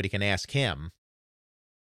nobody can ask him.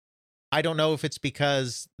 I don't know if it's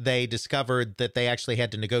because they discovered that they actually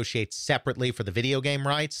had to negotiate separately for the video game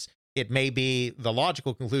rights. It may be, the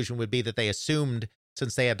logical conclusion would be that they assumed,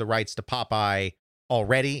 since they had the rights to Popeye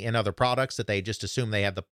already in other products, that they just assumed they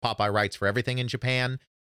had the Popeye rights for everything in Japan.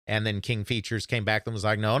 And then King Features came back and was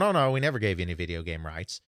like, no, we never gave you any video game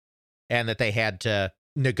rights. And that they had to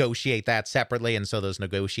negotiate that separately. And so those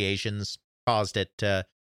negotiations caused it to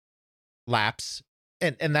lapse.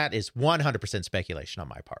 And that is 100% speculation on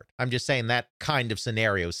my part. I'm just saying that kind of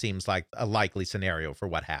scenario seems like a likely scenario for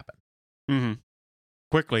what happened. Mm-hmm.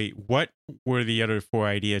 Quickly, what were the other 4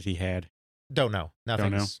 ideas he had? Don't know.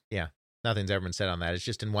 Don't know. Yeah. Nothing's ever been said on that. It's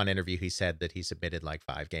just in one interview he said that he submitted like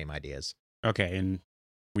 5 game ideas. Okay, and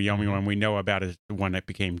the only one we know about is the one that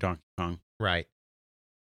became Donkey Kong. Right.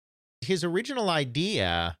 His original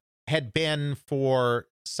idea had been for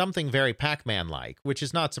something very Pac-Man-like, which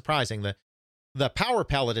is not surprising. The power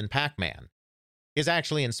pellet in Pac-Man is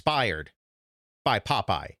actually inspired by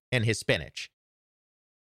Popeye and his spinach.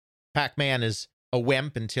 Pac-Man is a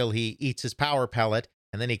wimp until he eats his power pellet,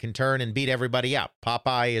 and then he can turn and beat everybody up.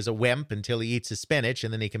 Popeye is a wimp until he eats his spinach,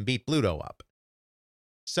 and then he can beat Bluto up.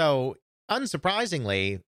 So,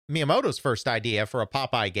 unsurprisingly, Miyamoto's first idea for a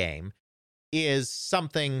Popeye game is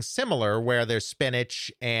something similar, where there's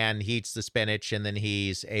spinach, and he eats the spinach, and then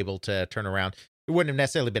he's able to turn around. It wouldn't have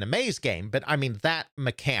necessarily been a maze game, but I mean, that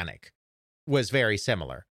mechanic was very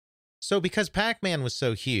similar. So because Pac-Man was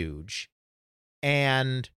so huge,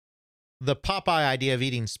 and the Popeye idea of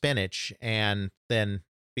eating spinach and then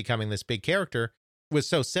becoming this big character was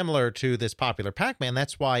so similar to this popular Pac-Man,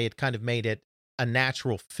 that's why it kind of made it a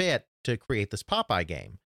natural fit to create this Popeye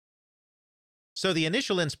game. So the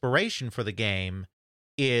initial inspiration for the game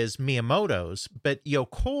is Miyamoto's, but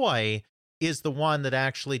Yokoi is the one that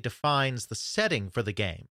actually defines the setting for the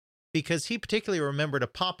game, because he particularly remembered a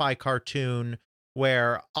Popeye cartoon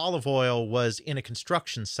where Olive Oyl was in a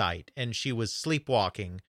construction site and she was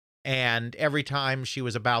sleepwalking, and every time she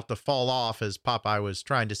was about to fall off as Popeye was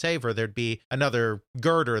trying to save her, there'd be another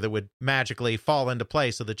girder that would magically fall into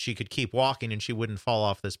place so that she could keep walking and she wouldn't fall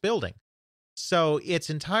off this building. So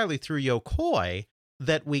it's entirely through Yokoi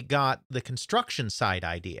that we got the construction site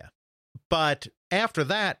idea. But after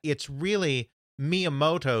that, it's really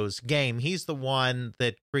Miyamoto's game. He's the one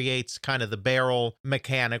that creates kind of the barrel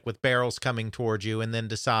mechanic with barrels coming towards you, and then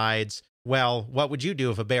decides, well, what would you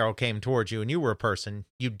do if a barrel came towards you and you were a person?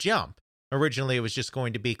 You'd jump. Originally, it was just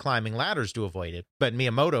going to be climbing ladders to avoid it, but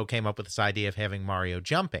Miyamoto came up with this idea of having Mario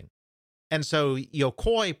jumping. And so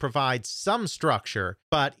Yokoi provides some structure,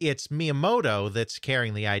 but it's Miyamoto that's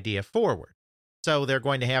carrying the idea forward. So they're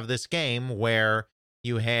going to have this game where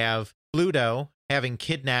you have Bluto having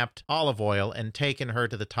kidnapped Olive Oyl and taken her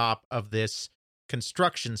to the top of this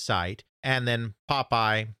construction site, and then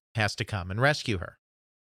Popeye has to come and rescue her.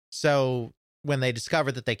 So when they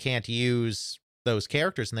discover that they can't use those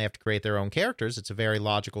characters and they have to create their own characters, it's a very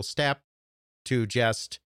logical step to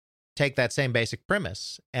just take that same basic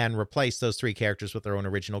premise and replace those 3 characters with their own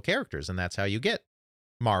original characters. And that's how you get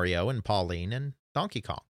Mario and Pauline and Donkey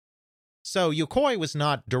Kong. So Yokoi was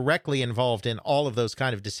not directly involved in all of those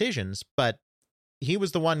kind of decisions, but he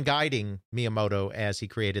was the one guiding Miyamoto as he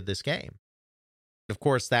created this game. Of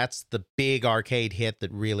course, that's the big arcade hit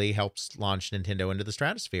that really helps launch Nintendo into the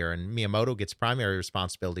stratosphere, and Miyamoto gets primary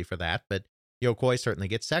responsibility for that, but Yokoi certainly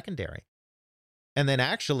gets secondary. And then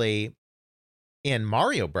actually, in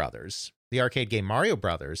Mario Brothers, the arcade game Mario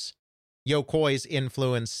Brothers, Yokoi's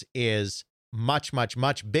influence is much, much,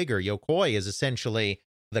 much bigger. Yokoi is essentially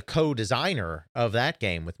the co-designer of that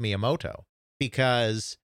game with Miyamoto.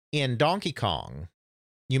 because in Donkey Kong,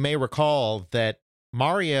 you may recall that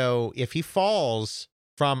Mario, if he falls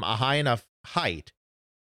from a high enough height,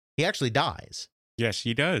 he actually dies. Yes,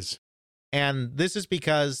 he does. And this is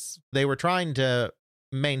because they were trying to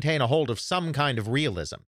maintain a hold of some kind of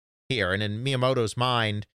realism here. And in Miyamoto's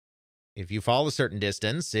mind, if you fall a certain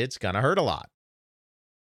distance, it's going to hurt a lot.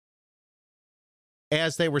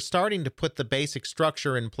 As they were starting to put the basic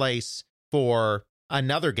structure in place for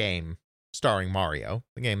another game starring Mario,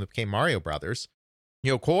 the game that became Mario Brothers,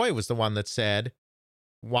 Yokoi was the one that said,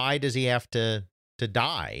 why does he have to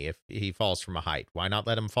die if he falls from a height? Why not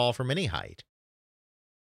let him fall from any height?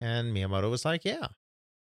 And Miyamoto was like, yeah,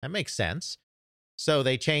 that makes sense. So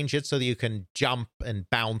they change it so that you can jump and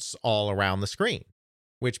bounce all around the screen,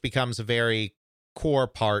 which becomes a very core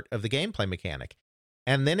part of the gameplay mechanic.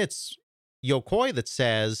 And then it's Yokoi that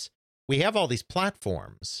says, we have all these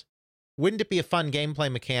platforms. Wouldn't it be a fun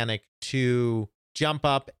gameplay mechanic to jump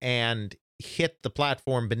up and hit the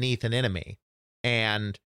platform beneath an enemy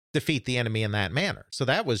and defeat the enemy in that manner? So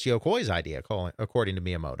that was Yokoi's idea, according to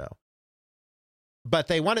Miyamoto. But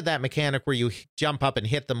they wanted that mechanic where you jump up and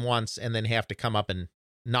hit them once and then have to come up and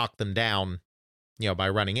knock them down, by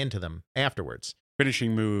running into them afterwards.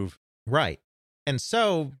 Finishing move. Right. And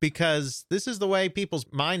so, because this is the way people's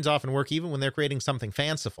minds often work, even when they're creating something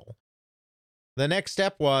fanciful, the next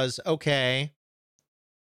step was, okay,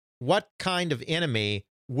 what kind of enemy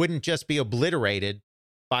wouldn't just be obliterated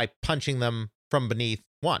by punching them from beneath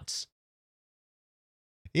once?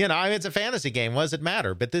 It's a fantasy game. What does it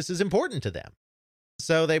matter? But this is important to them.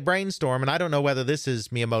 So they brainstorm, and I don't know whether this is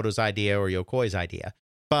Miyamoto's idea or Yokoi's idea,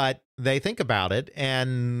 but they think about it,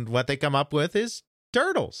 and what they come up with is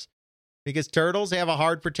turtles. Because turtles have a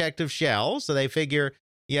hard protective shell, so they figure,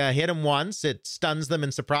 hit them once, it stuns them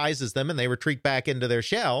and surprises them, and they retreat back into their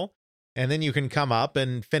shell, and then you can come up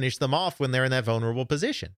and finish them off when they're in that vulnerable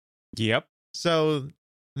position. Yep. So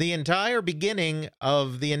the entire beginning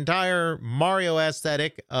of the entire Mario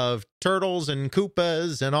aesthetic of turtles and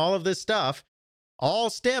Koopas and all of this stuff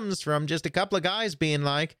all stems from just a couple of guys being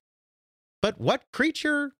like, but what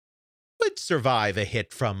creature would survive a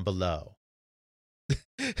hit from below?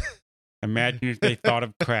 Imagine if they thought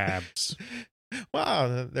of crabs.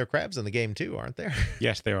 Well, there are crabs in the game too, aren't there?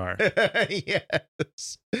 Yes, there are.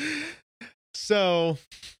 Yes. So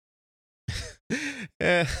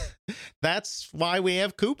that's why we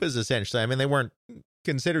have Koopas, essentially. I mean, they weren't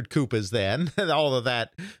considered Koopas then. All of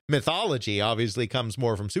that mythology obviously comes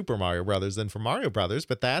more from Super Mario Brothers than from Mario Brothers,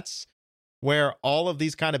 but that's where all of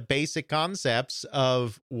these kind of basic concepts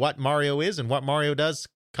of what Mario is and what Mario does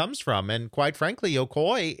comes from. And quite frankly,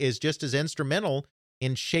 Yokoi is just as instrumental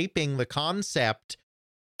in shaping the concept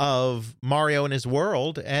of Mario and his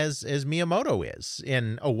world as Miyamoto is.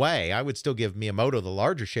 In a way, I would still give Miyamoto the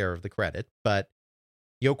larger share of the credit, but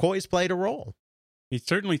Yokoi's played a role. He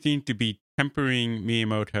certainly seemed to be tempering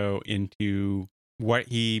Miyamoto into what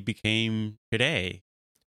he became today.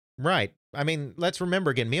 Right. I mean, let's remember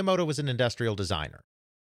again, Miyamoto was an industrial designer.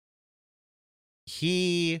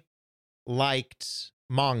 He liked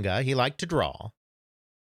manga. He liked to draw.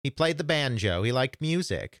 He played the banjo. He liked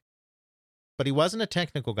music. But he wasn't a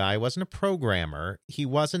technical guy. He wasn't a programmer. He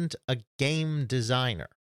wasn't a game designer.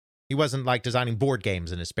 He wasn't like designing board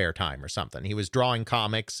games in his spare time or something. He was drawing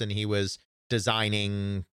comics and he was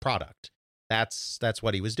designing product. That's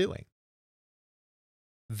what he was doing.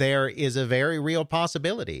 There is a very real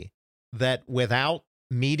possibility that without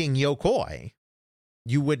meeting Yokoi,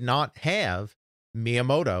 you would not have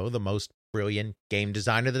Miyamoto, the most brilliant game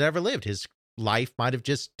designer that ever lived. His life might have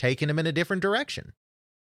just taken him in a different direction.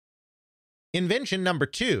 Invention number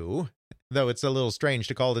 2, though it's a little strange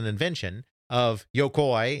to call it an invention, of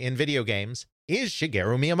Yokoi in video games is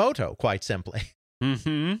Shigeru Miyamoto, quite simply.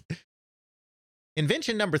 Mm-hmm.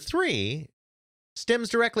 Invention number 3 stems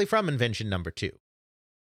directly from invention number 2.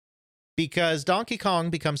 Because Donkey Kong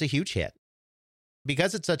becomes a huge hit.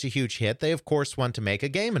 Because it's such a huge hit, they of course want to make a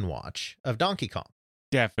Game & Watch of Donkey Kong.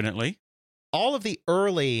 Definitely. All of the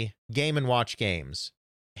early Game & Watch games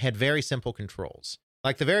had very simple controls.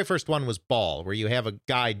 Like the very first one was Ball, where you have a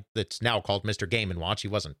guy that's now called Mr. Game & Watch. He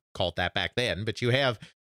wasn't called that back then, but you have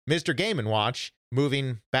Mr. Game & Watch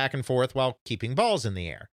moving back and forth while keeping balls in the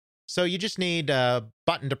air. So you just need a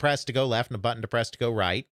button to press to go left and a button to press to go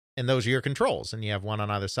right, and those are your controls. And you have one on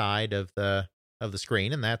either side of the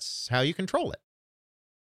screen, and that's how you control it.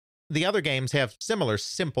 The other games have similar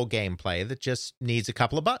simple gameplay that just needs a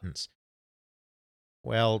couple of buttons.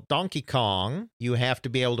 Well, Donkey Kong, you have to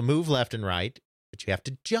be able to move left and right, but you have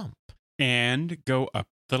to jump. And go up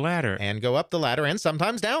the ladder. And go up the ladder, and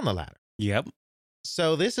sometimes down the ladder. Yep.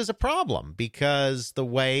 So this is a problem because the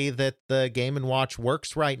way that the Game & Watch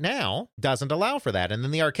works right now doesn't allow for that. And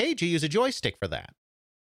in the arcade, you use a joystick for that.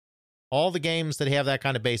 All the games that have that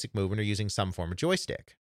kind of basic movement are using some form of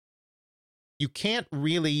joystick. You can't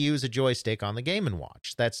really use a joystick on the Game &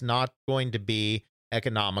 Watch. That's not going to be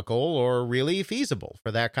economical or really feasible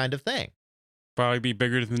for that kind of thing. Probably be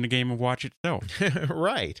bigger than the Game & Watch itself.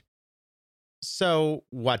 Right. So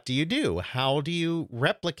what do you do? How do you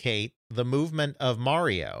replicate the movement of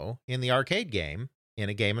Mario in the arcade game in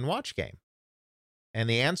a Game & Watch game? And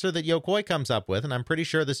the answer that Yokoi comes up with, and I'm pretty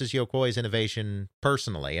sure this is Yokoi's innovation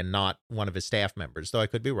personally and not one of his staff members, though I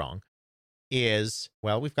could be wrong, is,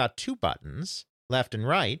 well, we've got 2 buttons, left and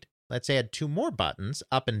right. Let's add 2 more buttons,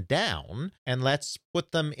 up and down, and let's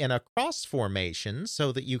put them in a cross formation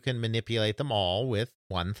so that you can manipulate them all with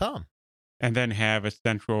one thumb. And then have a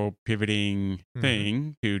central pivoting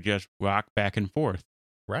thing to just rock back and forth.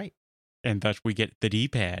 Right. And thus we get the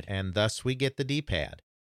D-pad.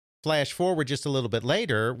 Flash forward just a little bit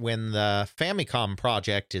later, when the Famicom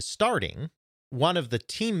project is starting, one of the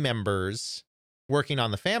team members working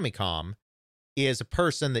on the Famicom is a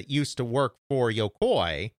person that used to work for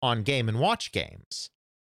Yokoi on Game & Watch games.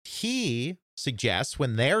 He suggests,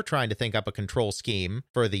 when they're trying to think up a control scheme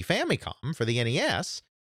for the Famicom, for the NES,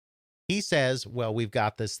 he says, well, we've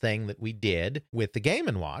got this thing that we did with the Game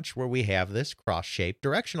 & Watch where we have this cross-shaped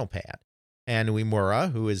directional pad. And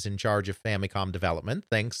Uemura, who is in charge of Famicom development,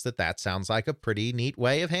 thinks that that sounds like a pretty neat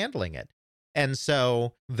way of handling it. And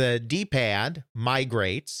so the D-pad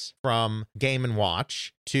migrates from Game &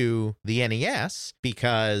 Watch to the NES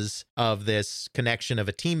because of this connection of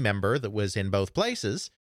a team member that was in both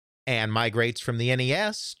places, and migrates from the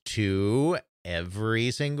NES to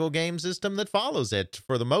every single game system that follows it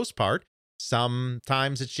for the most part.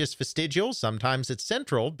 Sometimes it's just vestigial, sometimes it's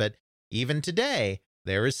central, but even today,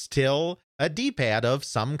 there is still a D-pad of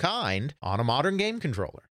some kind on a modern game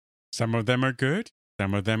controller. Some of them are good,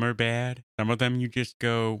 some of them are bad. Some of them you just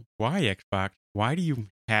go, why, Xbox? Why do you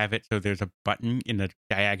have it so there's a button in the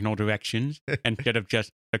diagonal directions instead of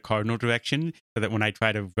just the cardinal direction, so that when I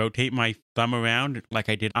try to rotate my thumb around like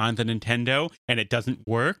I did on the Nintendo and it doesn't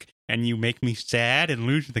work and you make me sad and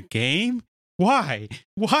lose the game? Why?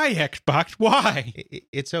 Why, Xbox? Why?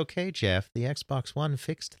 It's okay, Jeff. The Xbox One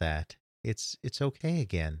fixed that. It's okay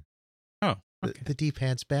again. Oh, okay. The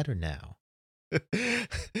D-pad's better now.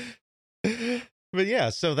 But yeah,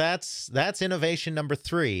 so that's innovation number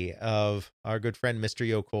 3 of our good friend Mr.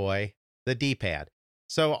 Yokoi, the D-pad.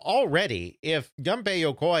 So already, if Gunpei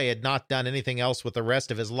Yokoi had not done anything else with the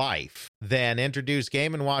rest of his life than introduce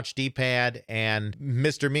Game & Watch D-pad and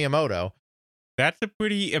Mr. Miyamoto. That's a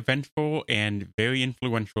pretty eventful and very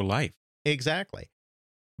influential life. Exactly.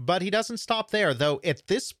 But he doesn't stop there, though at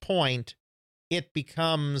this point, it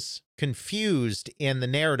becomes confused in the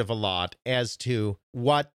narrative a lot as to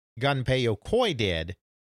what Gunpei Yokoi did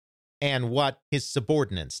and what his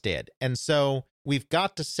subordinates did. And so we've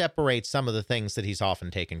got to separate some of the things that he's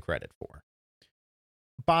often taken credit for.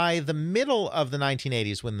 By the middle of the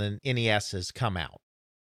 1980s, when the NES has come out,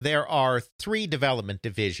 there are 3 development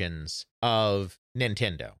divisions of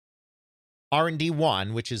Nintendo. R&D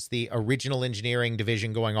 1, which is the original engineering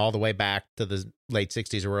division going all the way back to the late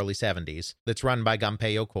 60s or early 70s, that's run by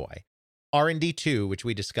Gunpei Yokoi. R&D 2, which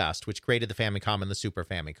we discussed, which created the Famicom and the Super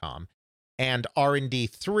Famicom. And R&D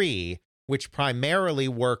 3, which primarily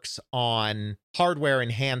works on hardware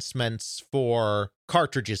enhancements for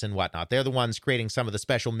cartridges and whatnot. They're the ones creating some of the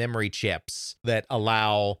special memory chips that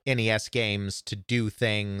allow NES games to do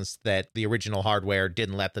things that the original hardware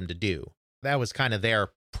didn't let them to do. That was kind of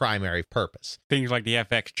their primary purpose. Things like the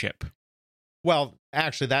FX chip. Well,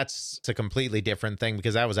 actually, that's a completely different thing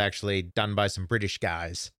because that was actually done by some British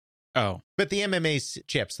guys. Oh. But the MMA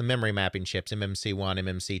chips, the memory mapping chips, MMC1,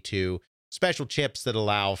 MMC2, special chips that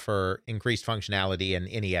allow for increased functionality in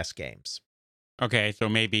NES games. Okay, so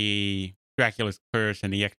maybe Dracula's Curse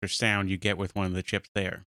and the extra sound you get with one of the chips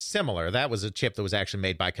there. Similar. That was a chip that was actually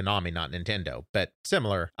made by Konami, not Nintendo, but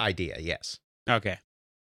similar idea, yes. Okay.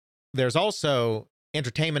 There's also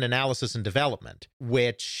Entertainment Analysis and Development,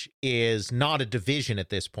 which is not a division at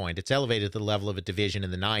this point. It's elevated to the level of a division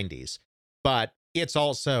in the 90s, but it's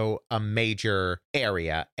also a major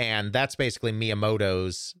area, and that's basically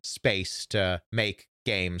Miyamoto's space to make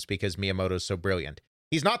games because Miyamoto's so brilliant.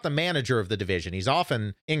 He's not the manager of the division. He's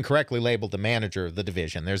often incorrectly labeled the manager of the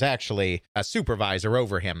division. There's actually a supervisor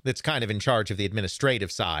over him that's kind of in charge of the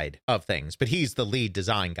administrative side of things, but he's the lead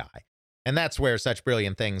design guy. And that's where such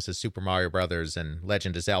brilliant things as Super Mario Brothers and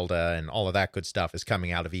Legend of Zelda and all of that good stuff is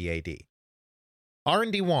coming out of EAD.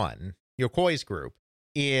 R&D 1, Yokoi's group,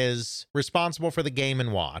 is responsible for the Game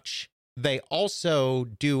 & Watch They also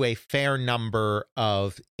do a fair number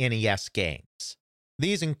of NES games.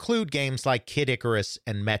 These include games like Kid Icarus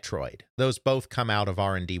and Metroid. Those both come out of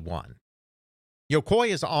R&D 1. Yokoi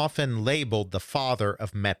is often labeled the father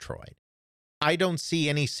of Metroid. I don't see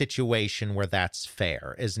any situation where that's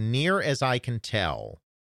fair. As near as I can tell,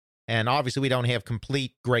 and obviously we don't have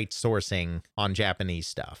complete great sourcing on Japanese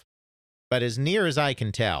stuff, but as near as I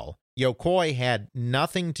can tell, Yokoi had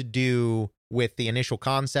nothing to do with the initial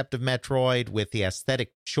concept of Metroid, with the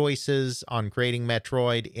aesthetic choices on creating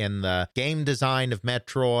Metroid, in the game design of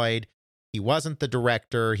Metroid. He wasn't the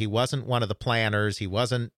director. He wasn't one of the planners. He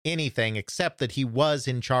wasn't anything except that he was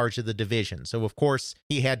in charge of the division. So, of course,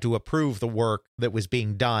 he had to approve the work that was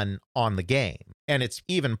being done on the game. And it's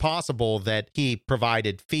even possible that he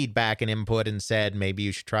provided feedback and input and said, maybe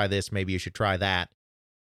you should try this, maybe you should try that.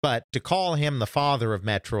 But to call him the father of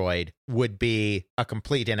Metroid would be a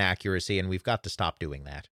complete inaccuracy, and we've got to stop doing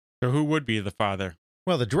that. So who would be the father?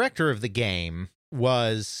 Well, the director of the game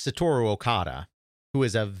was Satoru Okada, who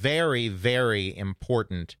is a very, very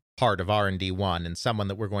important part of R&D 1 and someone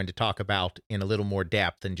that we're going to talk about in a little more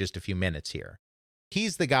depth in just a few minutes here.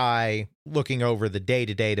 He's the guy looking over the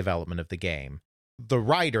day-to-day development of the game. The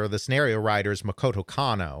writer, the scenario writer, is Makoto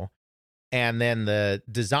Kano, and then the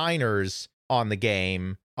designers on the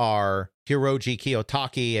game are Hiroji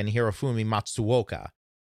Kiyotaki and Hirofumi Matsuoka.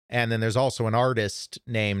 And then there's also an artist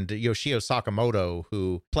named Yoshio Sakamoto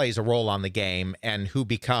who plays a role on the game and who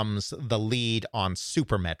becomes the lead on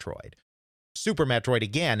Super Metroid. Super Metroid,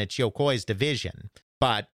 again, it's Yokoi's division,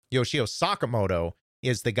 but Yoshio Sakamoto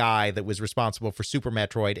is the guy that was responsible for Super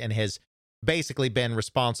Metroid and has basically been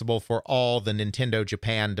responsible for all the Nintendo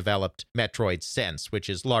Japan developed Metroids since, which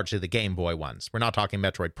is largely the Game Boy ones. We're not talking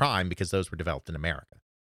Metroid Prime because those were developed in America.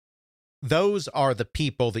 Those are the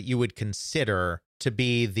people that you would consider to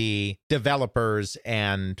be the developers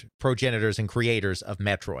and progenitors and creators of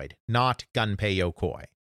Metroid, not Gunpei Yokoi.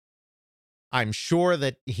 I'm sure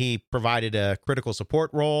that he provided a critical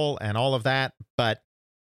support role and all of that, but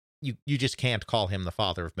you just can't call him the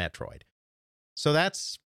father of Metroid. So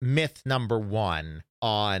that's myth number 1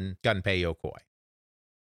 on Gunpei Yokoi.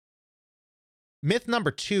 Myth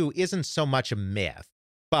number 2 isn't so much a myth,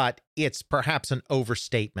 but it's perhaps an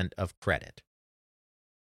overstatement of credit.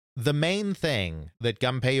 The main thing that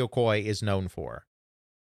Gunpei Yokoi is known for,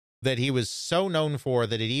 that he was so known for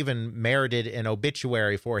that it even merited an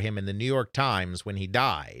obituary for him in the New York Times when he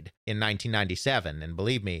died in 1997, and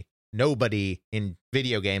believe me, nobody in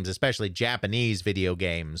video games, especially Japanese video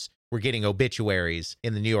games, were getting obituaries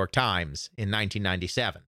in the New York Times in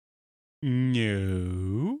 1997.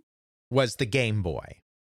 No. Was the Game Boy.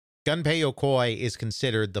 Gunpei Yokoi is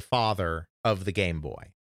considered the father of the Game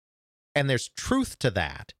Boy. And there's truth to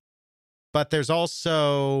that, but there's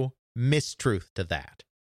also mistruth to that.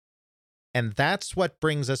 And that's what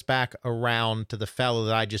brings us back around to the fellow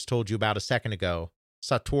that I just told you about a second ago,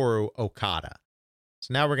 Satoru Okada.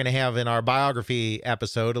 So now we're going to have in our biography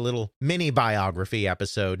episode, a little mini biography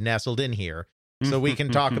episode nestled in here, so we can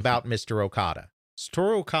talk about Mr. Okada.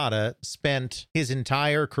 Satoru Okada spent his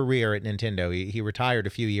entire career at Nintendo. He retired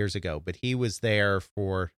a few years ago, but he was there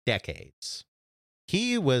for decades.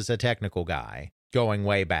 He was a technical guy going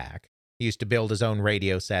way back. He used to build his own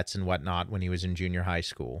radio sets and whatnot when he was in junior high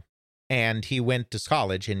school. And he went to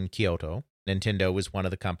college in Kyoto. Nintendo was one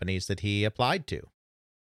of the companies that he applied to.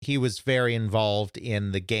 He was very involved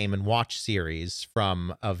in the Game & Watch series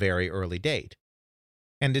from a very early date.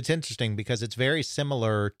 And it's interesting because it's very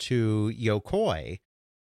similar to Yokoi,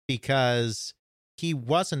 because he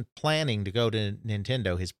wasn't planning to go to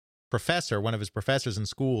Nintendo. His professor, one of his professors in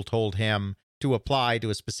school, told him to apply to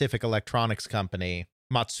a specific electronics company,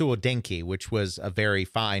 Matsuo Denki, which was a very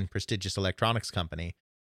fine, prestigious electronics company.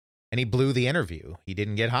 And he blew the interview. He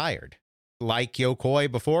didn't get hired. Like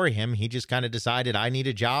Yokoi before him, he just kind of decided, I need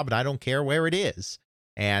a job and I don't care where it is.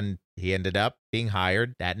 And he ended up being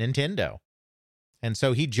hired at Nintendo. And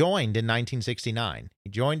so he joined in 1969. He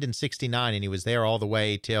joined in 69 and he was there all the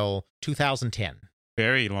way till 2010.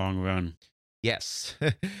 Very long run. Yes,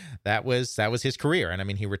 that was his career. And I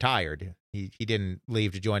mean, he retired. He didn't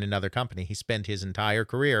leave to join another company. He spent his entire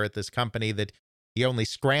career at this company that he only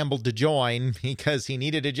scrambled to join because he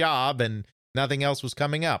needed a job and nothing else was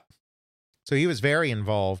coming up. So he was very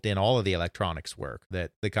involved in all of the electronics work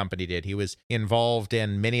that the company did. He was involved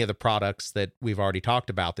in many of the products that we've already talked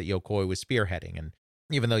about that Yokoi was spearheading. And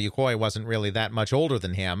even though Yokoi wasn't really that much older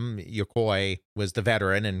than him, Yokoi was the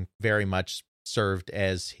veteran and very much served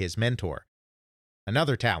as his mentor.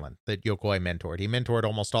 Another talent that Yokoi mentored. He mentored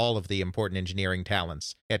almost all of the important engineering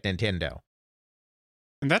talents at Nintendo.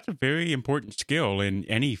 And that's a very important skill in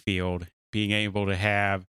any field, being able to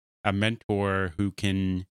have a mentor who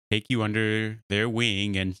can take you under their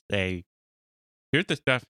wing and say, here's the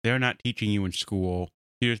stuff they're not teaching you in school.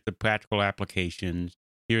 Here's the practical applications.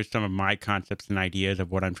 Here's some of my concepts and ideas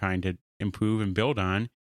of what I'm trying to improve and build on.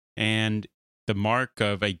 And the mark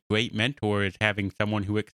of a great mentor is having someone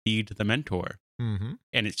who exceeds the mentor. Mm-hmm.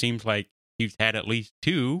 And it seems like he's had at least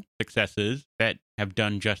 2 successes that have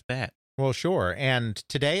done just that. Well, sure. And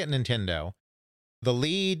today at Nintendo, the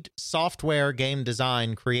lead software game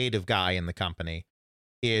design creative guy in the company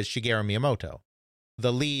is Shigeru Miyamoto.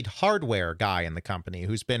 The lead hardware guy in the company,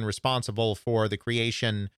 who's been responsible for the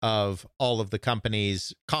creation of all of the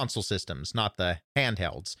company's console systems, not the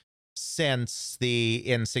handhelds, since the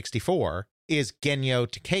N64, is Genyo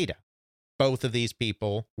Takeda. Both of these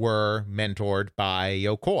people were mentored by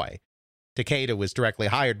Yokoi. Takeda was directly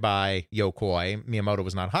hired by Yokoi. Miyamoto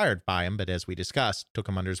was not hired by him, but as we discussed, took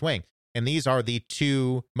him under his wing. And these are the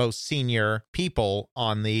 2 most senior people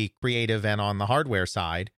on the creative and on the hardware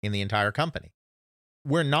side in the entire company.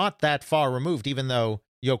 We're not that far removed, even though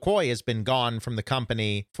Yokoi has been gone from the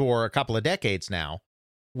company for a couple of decades now.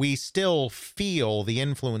 We still feel the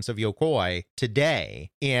influence of Yokoi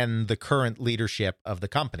today in the current leadership of the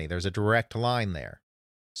company. There's a direct line there.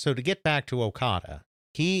 So to get back to Okada,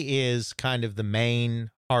 he is kind of the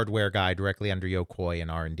main hardware guy directly under Yokoi in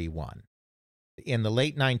R&D 1. In the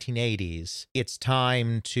late 1980s, it's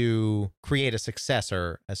time to create a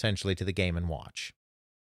successor, essentially, to the Game & Watch.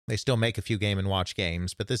 They still make a few Game & Watch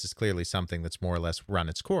games, but this is clearly something that's more or less run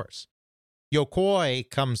its course. Yokoi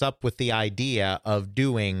comes up with the idea of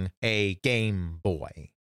doing a Game Boy,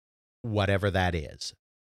 whatever that is.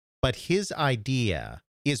 But his idea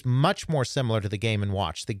is much more similar to the Game &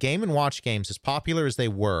 Watch. The Game & Watch games, as popular as they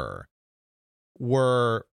were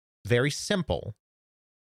very simple,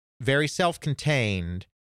 very self-contained,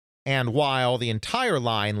 and while the entire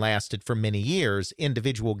line lasted for many years,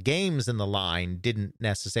 individual games in the line didn't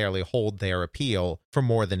necessarily hold their appeal for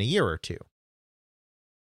more than a year or 2.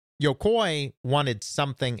 Yokoi wanted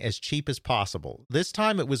something as cheap as possible. This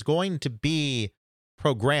time it was going to be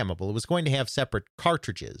programmable. It was going to have separate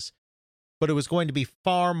cartridges, but it was going to be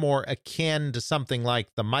far more akin to something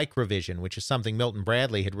like the Microvision, which is something Milton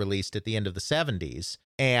Bradley had released at the end of the 70s,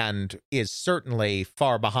 and is certainly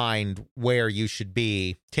far behind where you should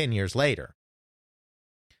be 10 years later.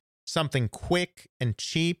 Something quick and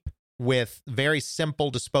cheap with very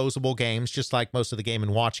simple disposable games, just like most of the Game &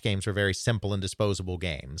 Watch games are very simple and disposable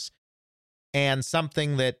games. And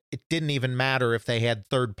something that it didn't even matter if they had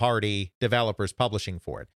third-party developers publishing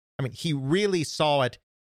for it. I mean, he really saw it,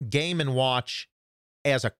 Game & Watch,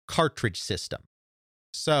 as a cartridge system.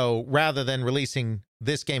 So rather than releasing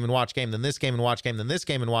this Game & Watch game, then this Game & Watch game, then this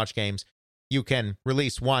Game & Watch games, you can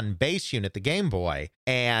release one base unit, the Game Boy,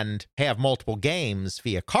 and have multiple games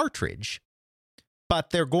via cartridge. But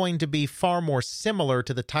they're going to be far more similar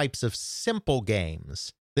to the types of simple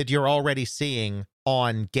games that you're already seeing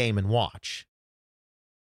on Game & Watch.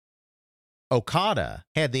 Okada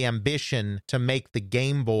had the ambition to make the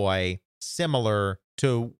Game Boy similar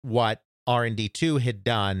to what R&D 2 had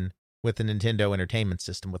done with the Nintendo Entertainment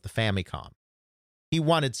System, with the Famicom. He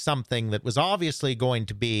wanted something that was obviously going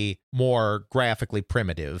to be more graphically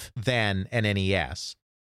primitive than an NES,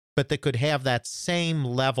 but that could have that same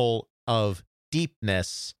level of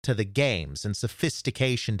deepness to the games and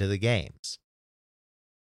sophistication to the games.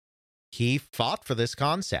 He fought for this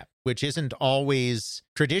concept, which isn't always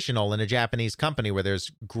traditional in a Japanese company where there's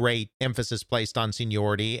great emphasis placed on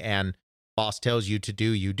seniority and boss tells you to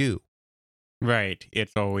do, you do. Right.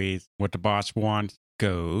 It's always what the boss wants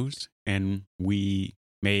goes, and we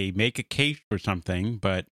may make a case for something,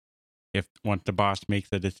 but if once the boss makes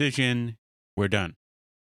a decision, we're done.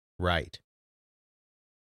 Right.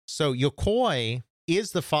 So Yokoi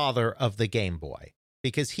is the father of the Game Boy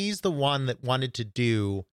because he's the one that wanted to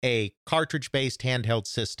do a cartridge-based handheld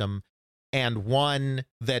system, and one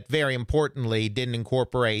that, very importantly, didn't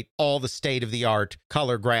incorporate all the state-of-the-art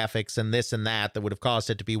color graphics and this and that would have caused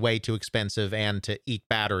it to be way too expensive and to eat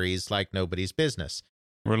batteries like nobody's business.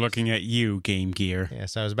 We're looking at you, Game Gear.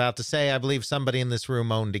 Yes, I was about to say, I believe somebody in this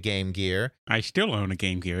room owned a Game Gear. I still own a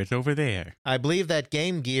Game Gear. It's over there. I believe that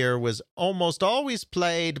Game Gear was almost always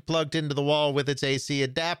played plugged into the wall with its AC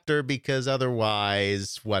adapter, because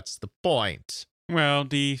otherwise, what's the point? Well,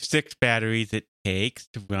 the 6 batteries it takes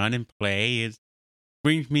to run and play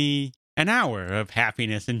brings me an hour of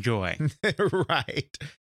happiness and joy. Right.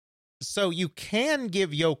 So you can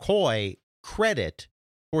give Yokoi credit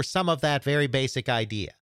for some of that very basic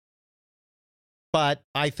idea. But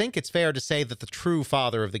I think it's fair to say that the true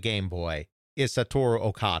father of the Game Boy is Satoru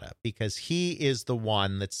Okada, because he is the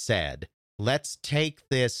one that said, let's take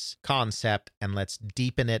this concept and let's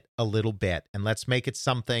deepen it a little bit, and let's make it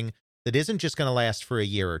something that isn't just going to last for a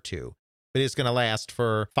year or two, but it's going to last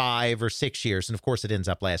for 5 or 6 years. And of course, it ends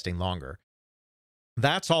up lasting longer.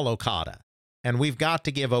 That's all Okada. And we've got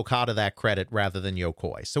to give Okada that credit rather than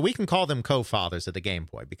Yokoi. So we can call them co-fathers of the Game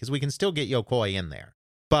Boy because we can still get Yokoi in there.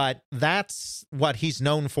 But that's what he's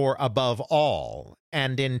known for above all.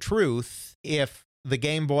 And in truth, if the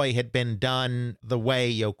Game Boy had been done the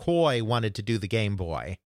way Yokoi wanted to do the Game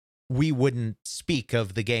Boy, we wouldn't speak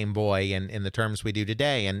of the Game Boy in the terms we do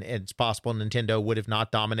today. And it's possible Nintendo would have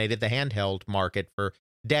not dominated the handheld market for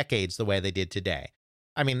decades the way they did today.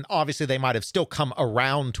 I mean, obviously, they might have still come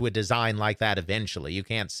around to a design like that eventually. You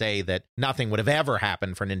can't say that nothing would have ever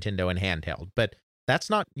happened for Nintendo in handheld. But that's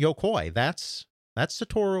not Yokoi. That's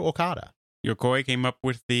Satoru Okada. Yokoi came up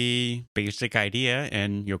with the basic idea,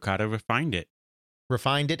 and Okada refined it.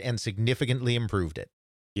 Refined it and significantly improved it.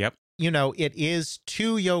 Yep. You know, it is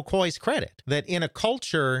to Yokoi's credit that in a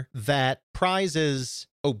culture that prizes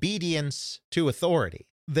obedience to authority,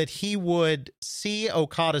 that he would see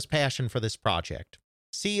Okada's passion for this project,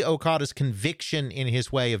 see Okada's conviction in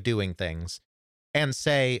his way of doing things, and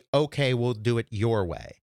say, okay, we'll do it your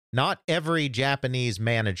way. Not every Japanese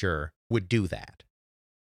manager would do that.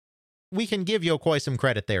 We can give Yokoi some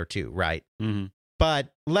credit there too, right? Mm-hmm.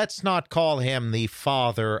 But let's not call him the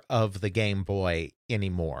father of the Game Boy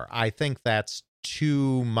anymore. I think that's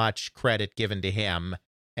too much credit given to him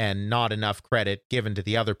and not enough credit given to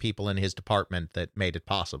the other people in his department that made it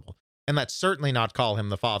possible. And let's certainly not call him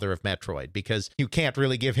the father of Metroid, because you can't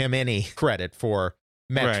really give him any credit for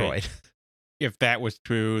Metroid. Right. If that was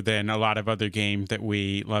true, then a lot of other games that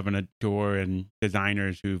we love and adore and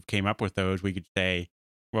designers who came up with those, we could say,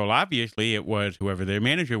 well, obviously it was whoever their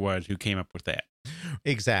manager was who came up with that.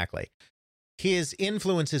 Exactly. His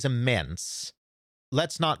influence is immense.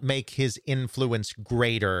 Let's not make his influence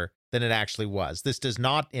greater than it actually was. This does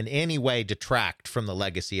not in any way detract from the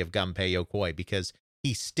legacy of Gunpei Yokoi, because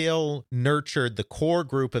he still nurtured the core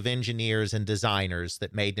group of engineers and designers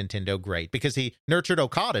that made Nintendo great, because he nurtured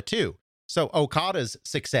Okada too. So Okada's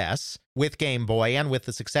success with Game Boy and with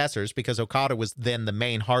the successors, because Okada was then the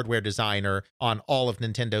main hardware designer on all of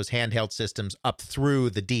Nintendo's handheld systems up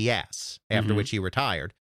through the DS, after which he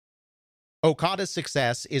retired. Okada's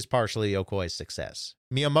success is partially Yokoi's success.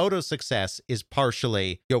 Miyamoto's success is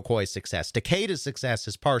partially Yokoi's success. Takeda's success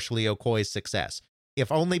is partially Yokoi's success, if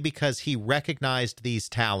only because he recognized these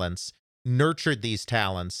talents, nurtured these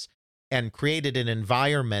talents, and created an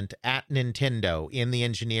environment at Nintendo in the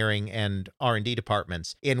engineering and R&D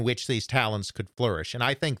departments in which these talents could flourish. And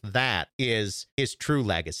I think that is his true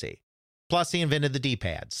legacy. Plus, he invented the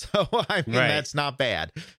D-pad. So, I mean, That's not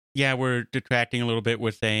bad. Yeah, we're detracting a little bit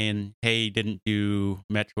with saying, hey, he didn't do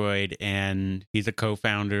Metroid, and he's a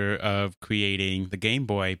co-founder of creating the Game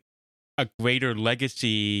Boy. A greater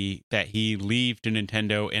legacy that he leaves to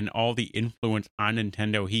Nintendo and all the influence on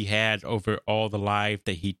Nintendo he has over all the lives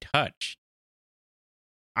that he touched.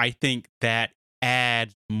 I think that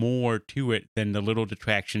adds more to it than the little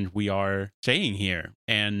detractions we are saying here.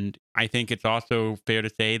 And I think it's also fair to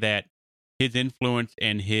say that his influence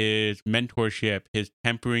and his mentorship, his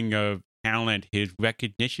tempering of talent, his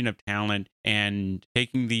recognition of talent, and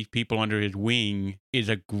taking these people under his wing is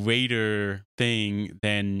a greater thing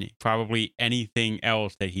than probably anything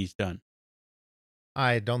else that he's done.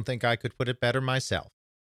 I don't think I could put it better myself.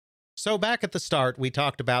 So back at the start, we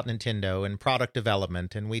talked about Nintendo and product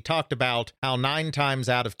development, and we talked about how 9 times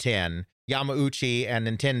out of 10, Yamauchi and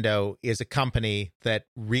Nintendo is a company that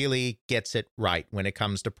really gets it right when it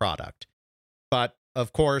comes to product. But,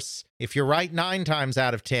 of course, if you're right 9 times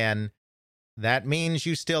out of 10, that means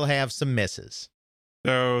you still have some misses.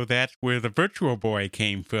 So that's where the Virtual Boy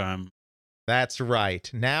came from. That's right.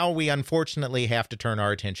 Now we unfortunately have to turn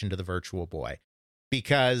our attention to the Virtual Boy,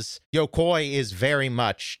 because Yokoi is very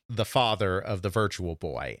much the father of the Virtual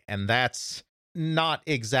Boy, and that's not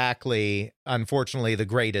exactly, unfortunately, the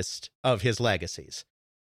greatest of his legacies.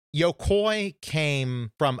 Yokoi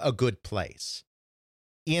came from a good place.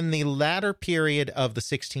 In the latter period of the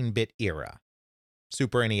 16-bit era,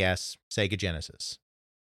 Super NES, Sega Genesis,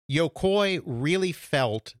 Yokoi really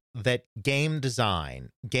felt that game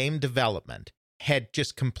design, game development, had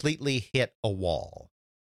just completely hit a wall.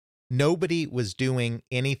 Nobody was doing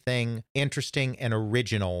anything interesting and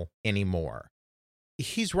original anymore.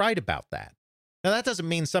 He's right about that. Now, that doesn't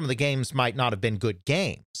mean some of the games might not have been good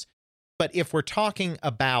games, but if we're talking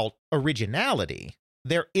about originality,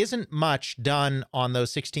 there isn't much done on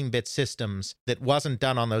those 16-bit systems that wasn't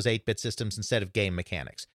done on those 8-bit systems instead of game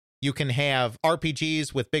mechanics. You can have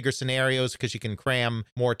RPGs with bigger scenarios because you can cram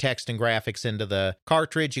more text and graphics into the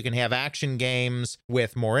cartridge. You can have action games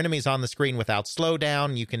with more enemies on the screen without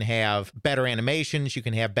slowdown. You can have better animations. You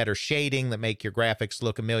can have better shading that make your graphics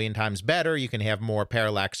look a million times better. You can have more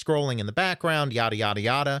parallax scrolling in the background, yada, yada,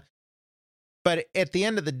 yada. But at the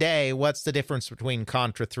end of the day, what's the difference between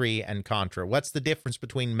Contra 3 and Contra? What's the difference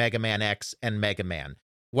between Mega Man X and Mega Man?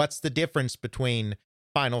 What's the difference between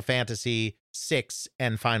Final Fantasy VI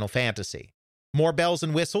and Final Fantasy? More bells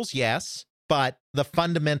and whistles, yes, but the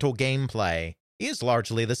fundamental gameplay is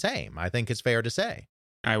largely the same. I think it's fair to say.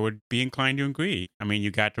 I would be inclined to agree. I mean,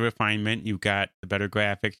 you got the refinement, you got the better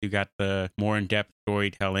graphics, you got the more in-depth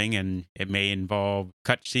storytelling, and it may involve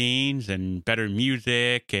cutscenes and better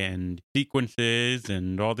music and sequences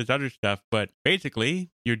and all this other stuff. But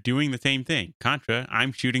basically, you're doing the same thing. Contra,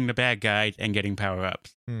 I'm shooting the bad guys and getting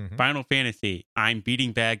power-ups. Mm-hmm. Final Fantasy, I'm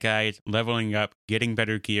beating bad guys, leveling up, getting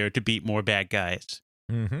better gear to beat more bad guys.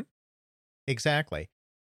 Mm-hmm. Exactly.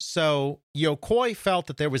 So Yokoi felt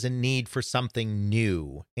that there was a need for something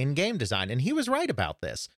new in game design, and he was right about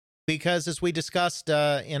this, because as we discussed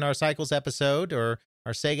in our Cycles episode, or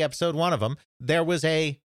our Sega episode, one of them, there was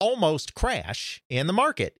a almost crash in the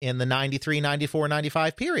market in the 93, 94,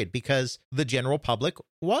 95 period, because the general public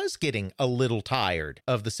was getting a little tired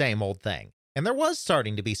of the same old thing, and there was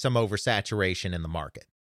starting to be some oversaturation in the market.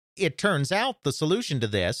 It turns out the solution to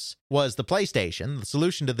this was the PlayStation. The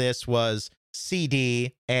solution to this was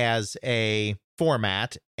CD as a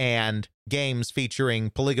format and games featuring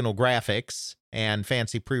polygonal graphics and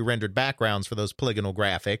fancy pre-rendered backgrounds for those polygonal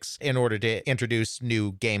graphics in order to introduce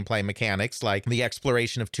new gameplay mechanics like the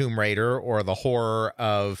exploration of Tomb Raider or the horror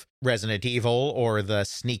of Resident Evil or the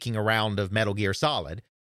sneaking around of Metal Gear Solid.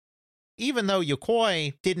 Even though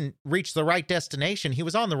Yokoi didn't reach the right destination, he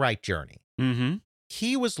was on the right journey. Mm-hmm.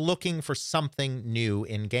 He was looking for something new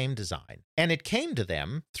in game design, and it came to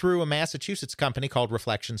them through a Massachusetts company called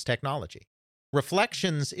Reflections Technology.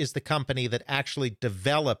 Reflections is the company that actually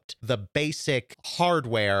developed the basic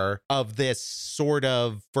hardware of this sort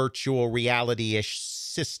of virtual reality-ish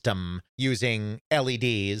system using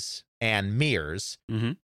LEDs and mirrors.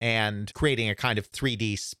 Mm-hmm. And creating a kind of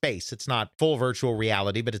 3D space. It's not full virtual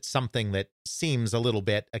reality, but it's something that seems a little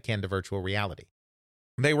bit akin to virtual reality.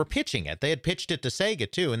 They were pitching it. They had pitched it to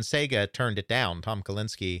Sega, too, and Sega turned it down. Tom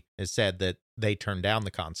Kalinske has said that they turned down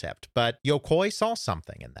the concept. But Yokoi saw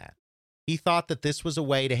something in that. He thought that this was a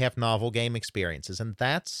way to have novel game experiences, and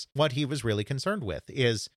that's what he was really concerned with,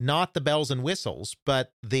 is not the bells and whistles,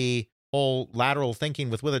 but the whole lateral thinking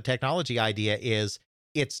with Wither Technology idea is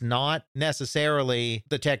it's not necessarily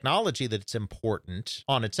the technology that's important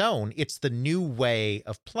on its own. It's the new way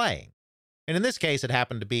of playing. And in this case, it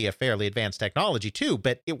happened to be a fairly advanced technology too,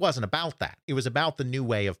 but it wasn't about that. It was about the new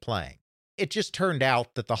way of playing. It just turned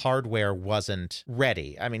out that the hardware wasn't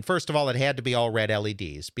ready. I mean, first of all, it had to be all red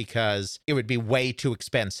LEDs because it would be way too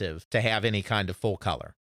expensive to have any kind of full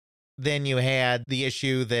color. Then you had the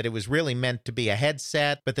issue that it was really meant to be a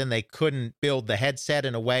headset, but then they couldn't build the headset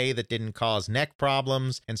in a way that didn't cause neck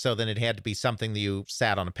problems. And so then it had to be something that you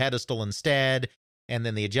sat on a pedestal instead. And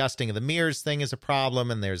then the adjusting of the mirrors thing is a problem.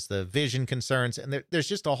 And there's the vision concerns. And there's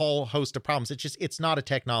just a whole host of problems. It's not a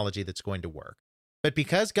technology that's going to work. But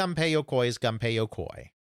because Gunpei Yokoi is Gunpei Yokoi,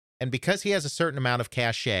 and because he has a certain amount of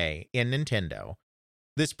cachet in Nintendo,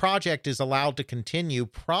 this project is allowed to continue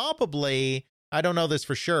probably, I don't know this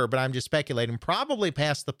for sure, but I'm just speculating, probably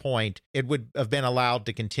past the point it would have been allowed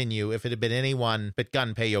to continue if it had been anyone but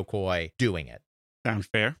Gunpei Yokoi doing it. Sounds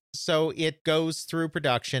fair. So it goes through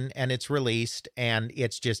production and it's released, and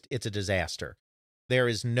it's a disaster. There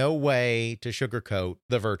is no way to sugarcoat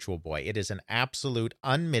the Virtual Boy. It is an absolute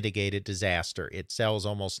unmitigated disaster. It sells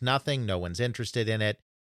almost nothing. No one's interested in it.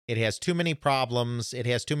 It has too many problems. It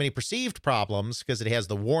has too many perceived problems because it has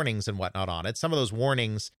the warnings and whatnot on it. Some of those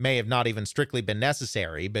warnings may have not even strictly been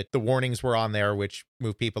necessary, but the warnings were on there, which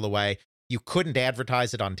moved people away. You couldn't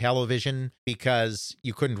advertise it on television because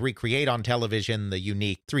you couldn't recreate on television the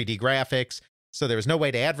unique 3D graphics. So there was no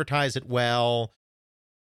way to advertise it well.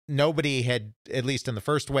 Nobody had, at least in the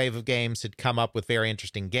first wave of games, had come up with very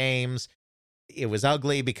interesting games. It was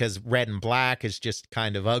ugly because red and black is just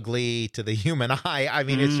kind of ugly to the human eye. I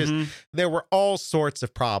mean, it's just, there were all sorts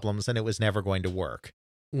of problems and it was never going to work.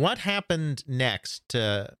 What happened next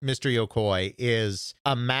to Mr. Yokoi is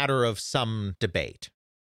a matter of some debate.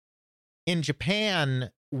 In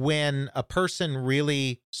Japan, when a person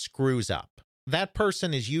really screws up, that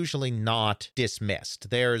person is usually not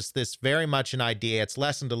dismissed. There's this very much an idea, it's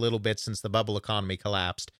lessened a little bit since the bubble economy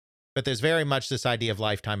collapsed, but there's very much this idea of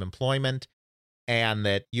lifetime employment and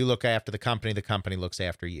that you look after the company looks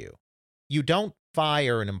after you. You don't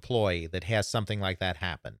fire an employee that has something like that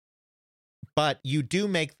happen, but you do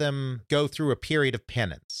make them go through a period of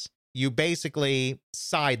penance. You basically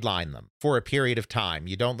sideline them for a period of time.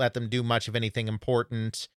 You don't let them do much of anything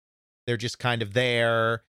important. They're just kind of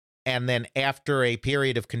there. And then after a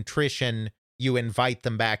period of contrition, you invite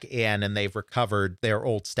them back in and they've recovered their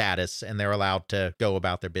old status and they're allowed to go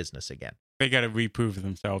about their business again. They got to reprove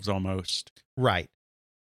themselves almost. Right.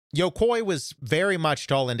 Yokoi was very much,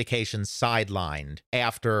 to all indications, sidelined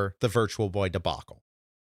after the Virtual Boy debacle.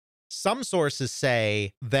 Some sources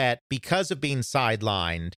say that because of being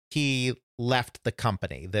sidelined, he left the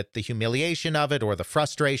company, that the humiliation of it or the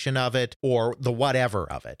frustration of it or the whatever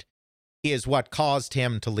of it is what caused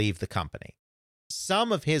him to leave the company.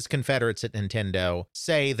 Some of his confederates at Nintendo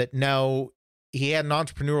say that no, he had an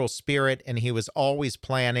entrepreneurial spirit and he was always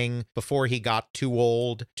planning before he got too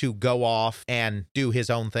old to go off and do his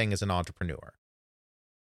own thing as an entrepreneur.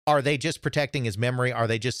 Are they just protecting his memory? Are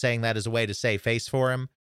they just saying that as a way to save face for him?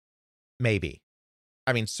 Maybe.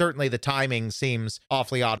 I mean, certainly the timing seems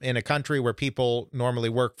awfully odd in a country where people normally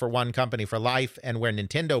work for one company for life and where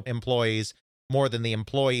Nintendo employees, more than the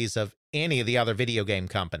employees of any of the other video game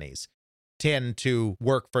companies, tend to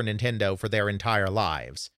work for Nintendo for their entire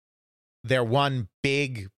lives. Their one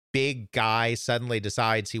big guy suddenly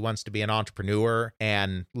decides he wants to be an entrepreneur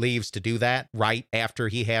and leaves to do that right after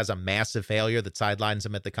he has a massive failure that sidelines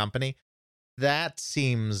him at the company. That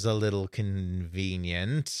seems a little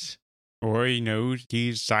convenient. Or he knows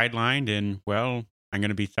he's sidelined and, well, I'm going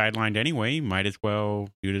to be sidelined anyway. Might as well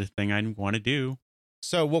do the thing I want to do.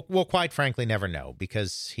 So we'll quite frankly never know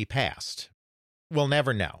because he passed. We'll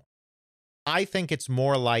never know. I think it's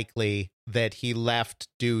more likely that he left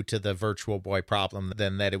due to the Virtual Boy problem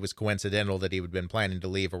than that it was coincidental that he had been planning to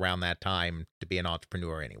leave around that time to be an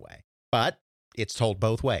entrepreneur anyway. But it's told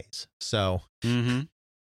both ways. So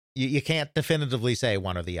you can't definitively say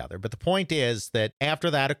one or the other. But the point is that after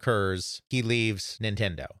that occurs, he leaves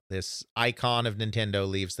Nintendo. This icon of Nintendo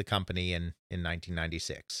leaves the company in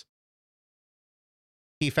 1996.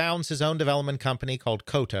 He founds his own development company called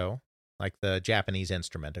Koto, like the Japanese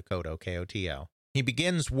instrument, a koto, K-O-T-O. He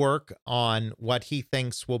begins work on what he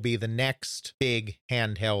thinks will be the next big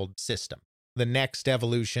handheld system, the next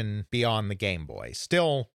evolution beyond the Game Boy.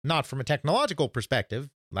 Still not from a technological perspective,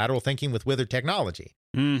 lateral thinking with withered technology.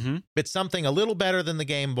 But something a little better than the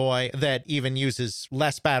Game Boy that even uses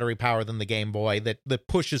less battery power than the Game Boy that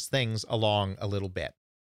pushes things along a little bit.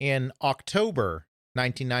 In October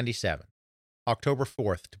 1997, October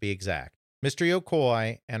 4th to be exact, Mr.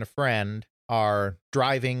 Yokoi and a friend are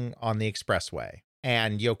driving on the expressway,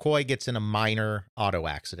 and Yokoi gets in a minor auto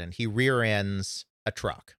accident. He rear ends a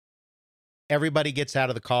truck. Everybody gets out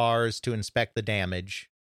of the cars to inspect the damage,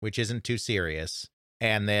 which isn't too serious,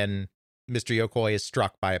 and then Mr. Yokoi is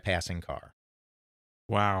struck by a passing car.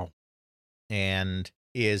 Wow. And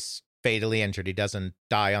is fatally injured. He doesn't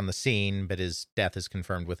die on the scene, but his death is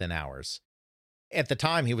confirmed within hours. At the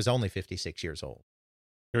time, he was only 56 years old.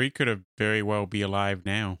 So he could have very well be alive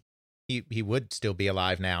now. He would still be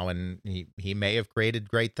alive now, and he may have created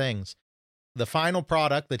great things. The final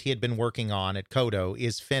product that he had been working on at Koto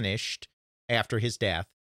is finished after his death.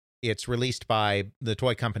 It's released by the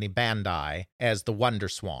toy company Bandai as the Wonder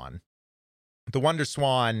Swan. The Wonder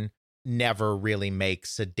Swan never really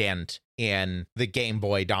makes a dent in the Game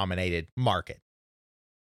Boy-dominated market.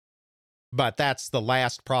 But that's the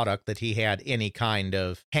last product that he had any kind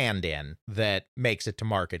of hand in that makes it to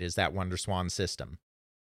market, is that Wonder Swan system.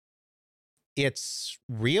 It's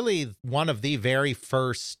really one of the very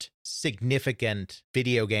first significant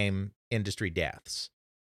video game industry deaths.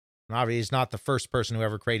 Obviously, he's not the first person who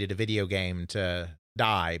ever created a video game to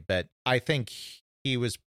die, but I think he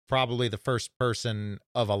was probably the first person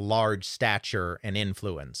of a large stature and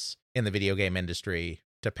influence in the video game industry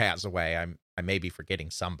to pass away. I may be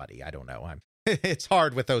forgetting somebody. I don't know. It's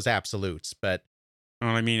hard with those absolutes, but...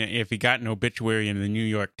 Well, I mean, if he got an obituary in the New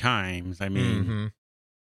York Times, I mean,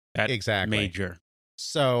 that's exactly major.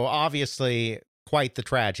 So, obviously, quite the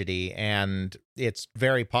tragedy, and it's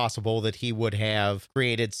very possible that he would have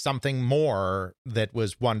created something more that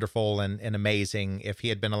was wonderful and amazing if he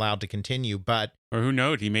had been allowed to continue, but... Or who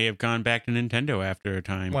knows, he may have gone back to Nintendo after a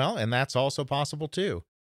time. Well, and that's also possible, too.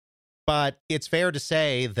 But it's fair to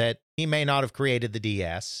say that he may not have created the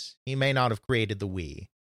DS. He may not have created the Wii.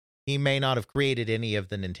 He may not have created any of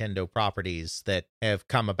the Nintendo properties that have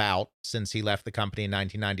come about since he left the company in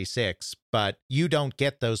 1996. But you don't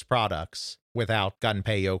get those products without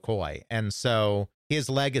Gunpei Yokoi. And so his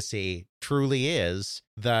legacy truly is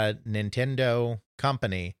the Nintendo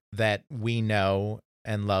company that we know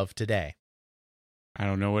and love today. I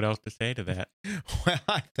don't know what else to say to that. Well,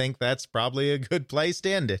 I think that's probably a good place to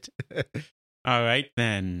end it. All right,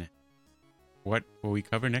 then. What will we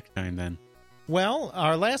cover next time, then? Well,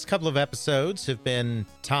 our last couple of episodes have been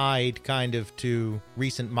tied kind of to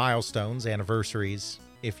recent milestones, anniversaries,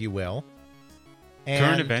 if you will.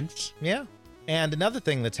 Current events. Yeah. And another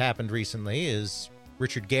thing that's happened recently is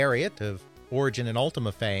Richard Garriott of Origin and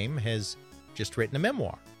Ultima fame has just written a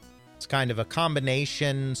memoir. It's kind of a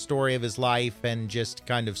combination story of his life and just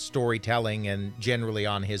kind of storytelling and generally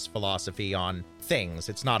on his philosophy on things.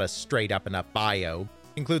 It's not a straight up and up bio.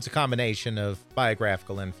 Includes a combination of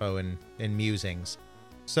biographical info and musings.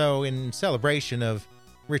 So in celebration of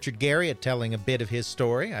Richard Garriott telling a bit of his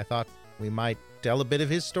story, I thought we might tell a bit of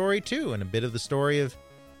his story too, and a bit of the story of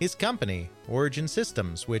his company, Origin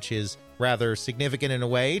Systems, which is rather significant in a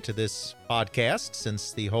way to this podcast,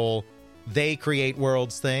 since the whole "they create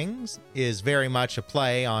worlds" things is very much a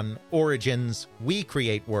play on Origin's "we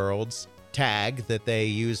create worlds" tag that they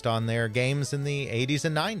used on their games in the 80s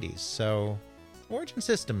and 90s. So Origin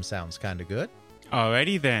Systems sounds kind of good.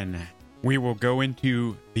 Alrighty then. We will go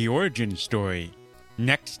into the origin story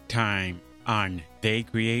next time on They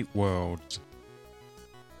Create Worlds.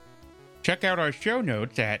 Check out our show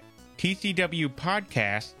notes at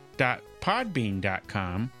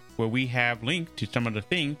tcwpodcast.podbean.com, where we have links to some of the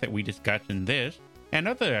things that we discussed in this and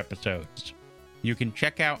other episodes. You can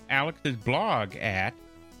check out Alex's blog at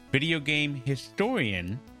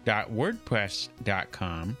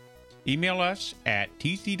videogamehistorian.wordpress.com, email us at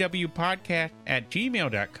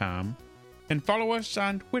tcwpodcast@gmail.com, and follow us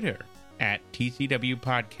on Twitter at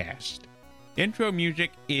tcwpodcast. Intro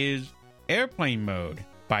music is Airplane Mode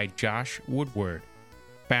by Josh Woodward,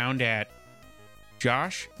 found at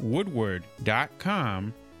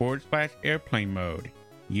joshwoodward.com/airplane mode,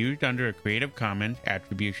 used under a Creative Commons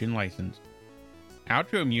Attribution License.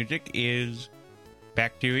 Outro music is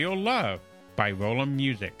Bacterial Love by Roland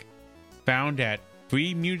Music, found at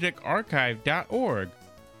freemusicarchive.org,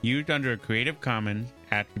 used under a Creative Commons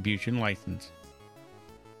Attribution License.